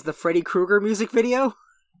Boys is the Freddy Krueger music video,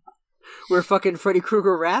 where fucking Freddy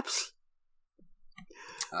Krueger raps.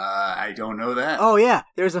 I don't know that. Oh, yeah.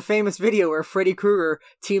 There's a famous video where Freddy Krueger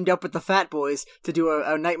teamed up with the Fat Boys to do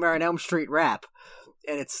a Nightmare on Elm Street rap.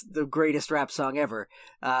 And it's the greatest rap song ever.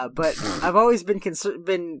 But I've always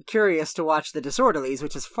been curious to watch The Disorderlies,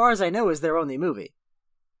 which as far as I know is their only movie.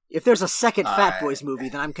 If there's a second Fat Boys movie,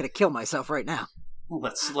 then I'm gonna kill myself right now. Well,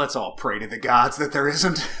 let's all pray to the gods that there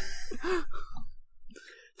isn't.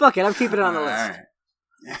 Fuck it, I'm keeping it on the list.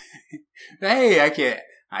 Right. Hey,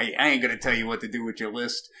 I ain't gonna tell you what to do with your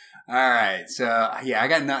list. Alright, so, yeah, I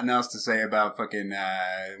got nothing else to say about fucking,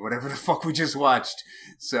 whatever the fuck we just watched.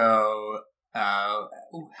 So, how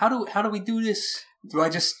do we do this? Do I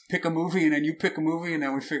just pick a movie and then you pick a movie and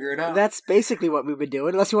then we figure it out? That's basically what we've been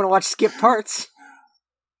doing, unless you want to watch skip parts.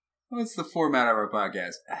 What's the format of our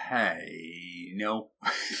podcast? Hey, no.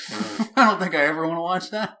 I don't think I ever want to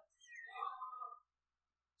watch that.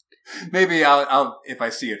 Maybe I'll if I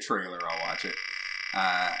see a trailer, I'll watch it.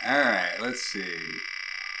 Alright, let's see.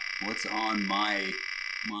 What's on my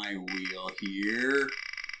wheel here?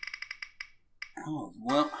 Oh,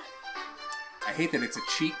 well, I hate that it's a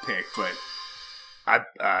cheat pick, but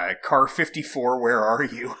Car 54, where are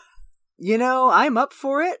you? You know, I'm up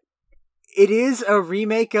for it. It is a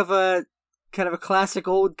remake of a kind of a classic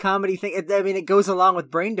old comedy thing. I mean, it goes along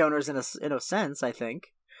with Brain Donors in a sense, I think.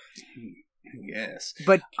 Yes.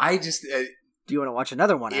 But I just... do you want to watch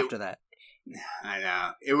another one after that? I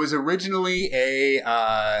know. It was originally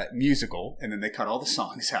a musical, and then they cut all the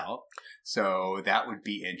songs out. So that would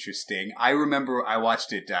be interesting. I remember I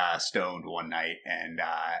watched it stoned one night, and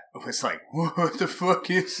was like, what the fuck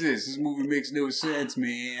is this? This movie makes no sense,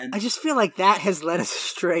 man. I just feel like that has led us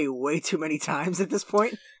astray way too many times at this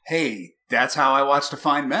point. Hey, that's how I watched A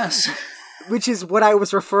Fine Mess. Which is what I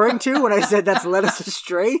was referring to when I said that's led us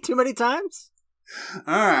astray too many times.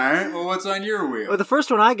 Alright, well, what's on your wheel? Well, the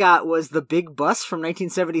first one I got was The Big Bus from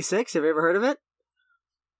 1976. Have you ever heard of it?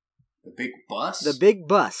 The Big Bus? The Big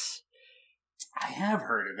Bus. I have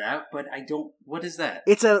heard of that, but I don't... What is that?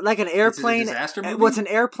 It's like an airplane... It's a disaster movie? Well, it's an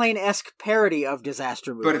airplane-esque parody of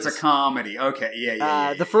disaster movies. But it's a comedy. Okay,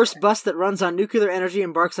 yeah. The first bus that runs on nuclear energy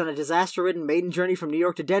embarks on a disaster-ridden maiden journey from New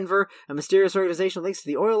York to Denver. A mysterious organization links to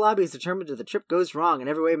the oil lobby is determined that the trip goes wrong in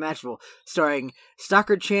every way imaginable. Starring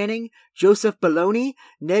Stockard Channing, Joseph Bologna,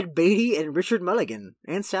 Ned Beatty, and Richard Mulligan.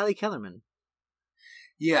 And Sally Kellerman.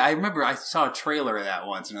 Yeah, I remember I saw a trailer of that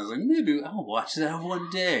once, and I was like, maybe I'll watch that one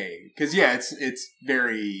day. Because, yeah, it's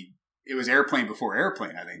very... It was Airplane before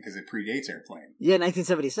Airplane, I think, because it predates Airplane. Yeah,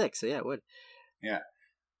 1976, so yeah, it would. Yeah.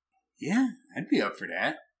 Yeah, I'd be up for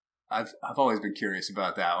that. I've always been curious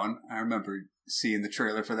about that one. I remember seeing the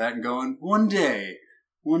trailer for that and going, one day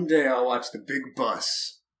I'll watch The Big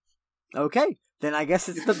Bus. Okay, then I guess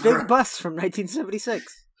it's The Big Bus from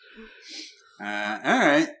 1976.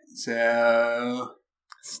 Alright, so...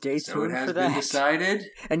 Stay tuned for that. So it has been decided.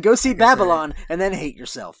 And go see Babylon, and then hate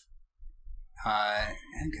yourself. I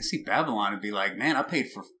can see Babylon and be like, man, I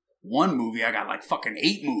paid for one movie. I got like fucking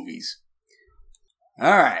 8 movies.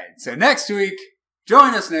 All right. So next week,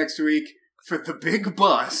 join us next week for The Big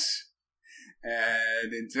Bus.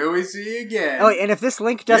 And until we see you again. Oh, and if this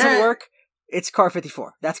link doesn't work, it's Car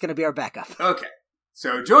 54. That's going to be our backup. Okay.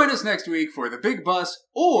 So join us next week for The Big Bus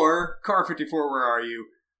or Car 54, Where Are You?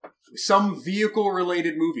 Some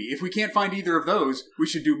vehicle-related movie. If we can't find either of those, we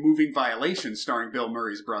should do Moving Violations starring Bill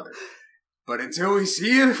Murray's brother. But until we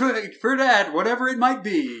see you for that, whatever it might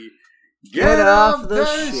be, get off the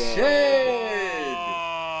shed!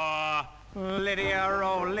 Lydia,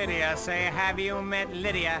 oh Lydia, say have you met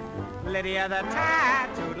Lydia? Lydia the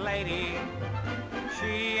tattooed lady.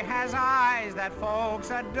 She has eyes that folks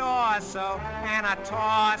adore so, and a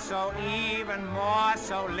torso even more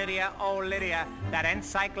so. Lydia, oh Lydia, that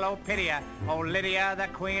encyclopedia. Oh Lydia, the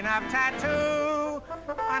queen of tattoo.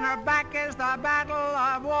 On her back is the Battle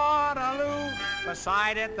of Waterloo.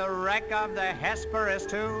 Beside it, the wreck of the Hesperus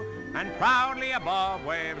too. And proudly above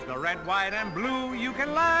waves the red, white, and blue. You can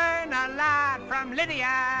learn a lot from Lydia.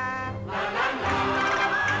 La, la,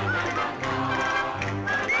 la.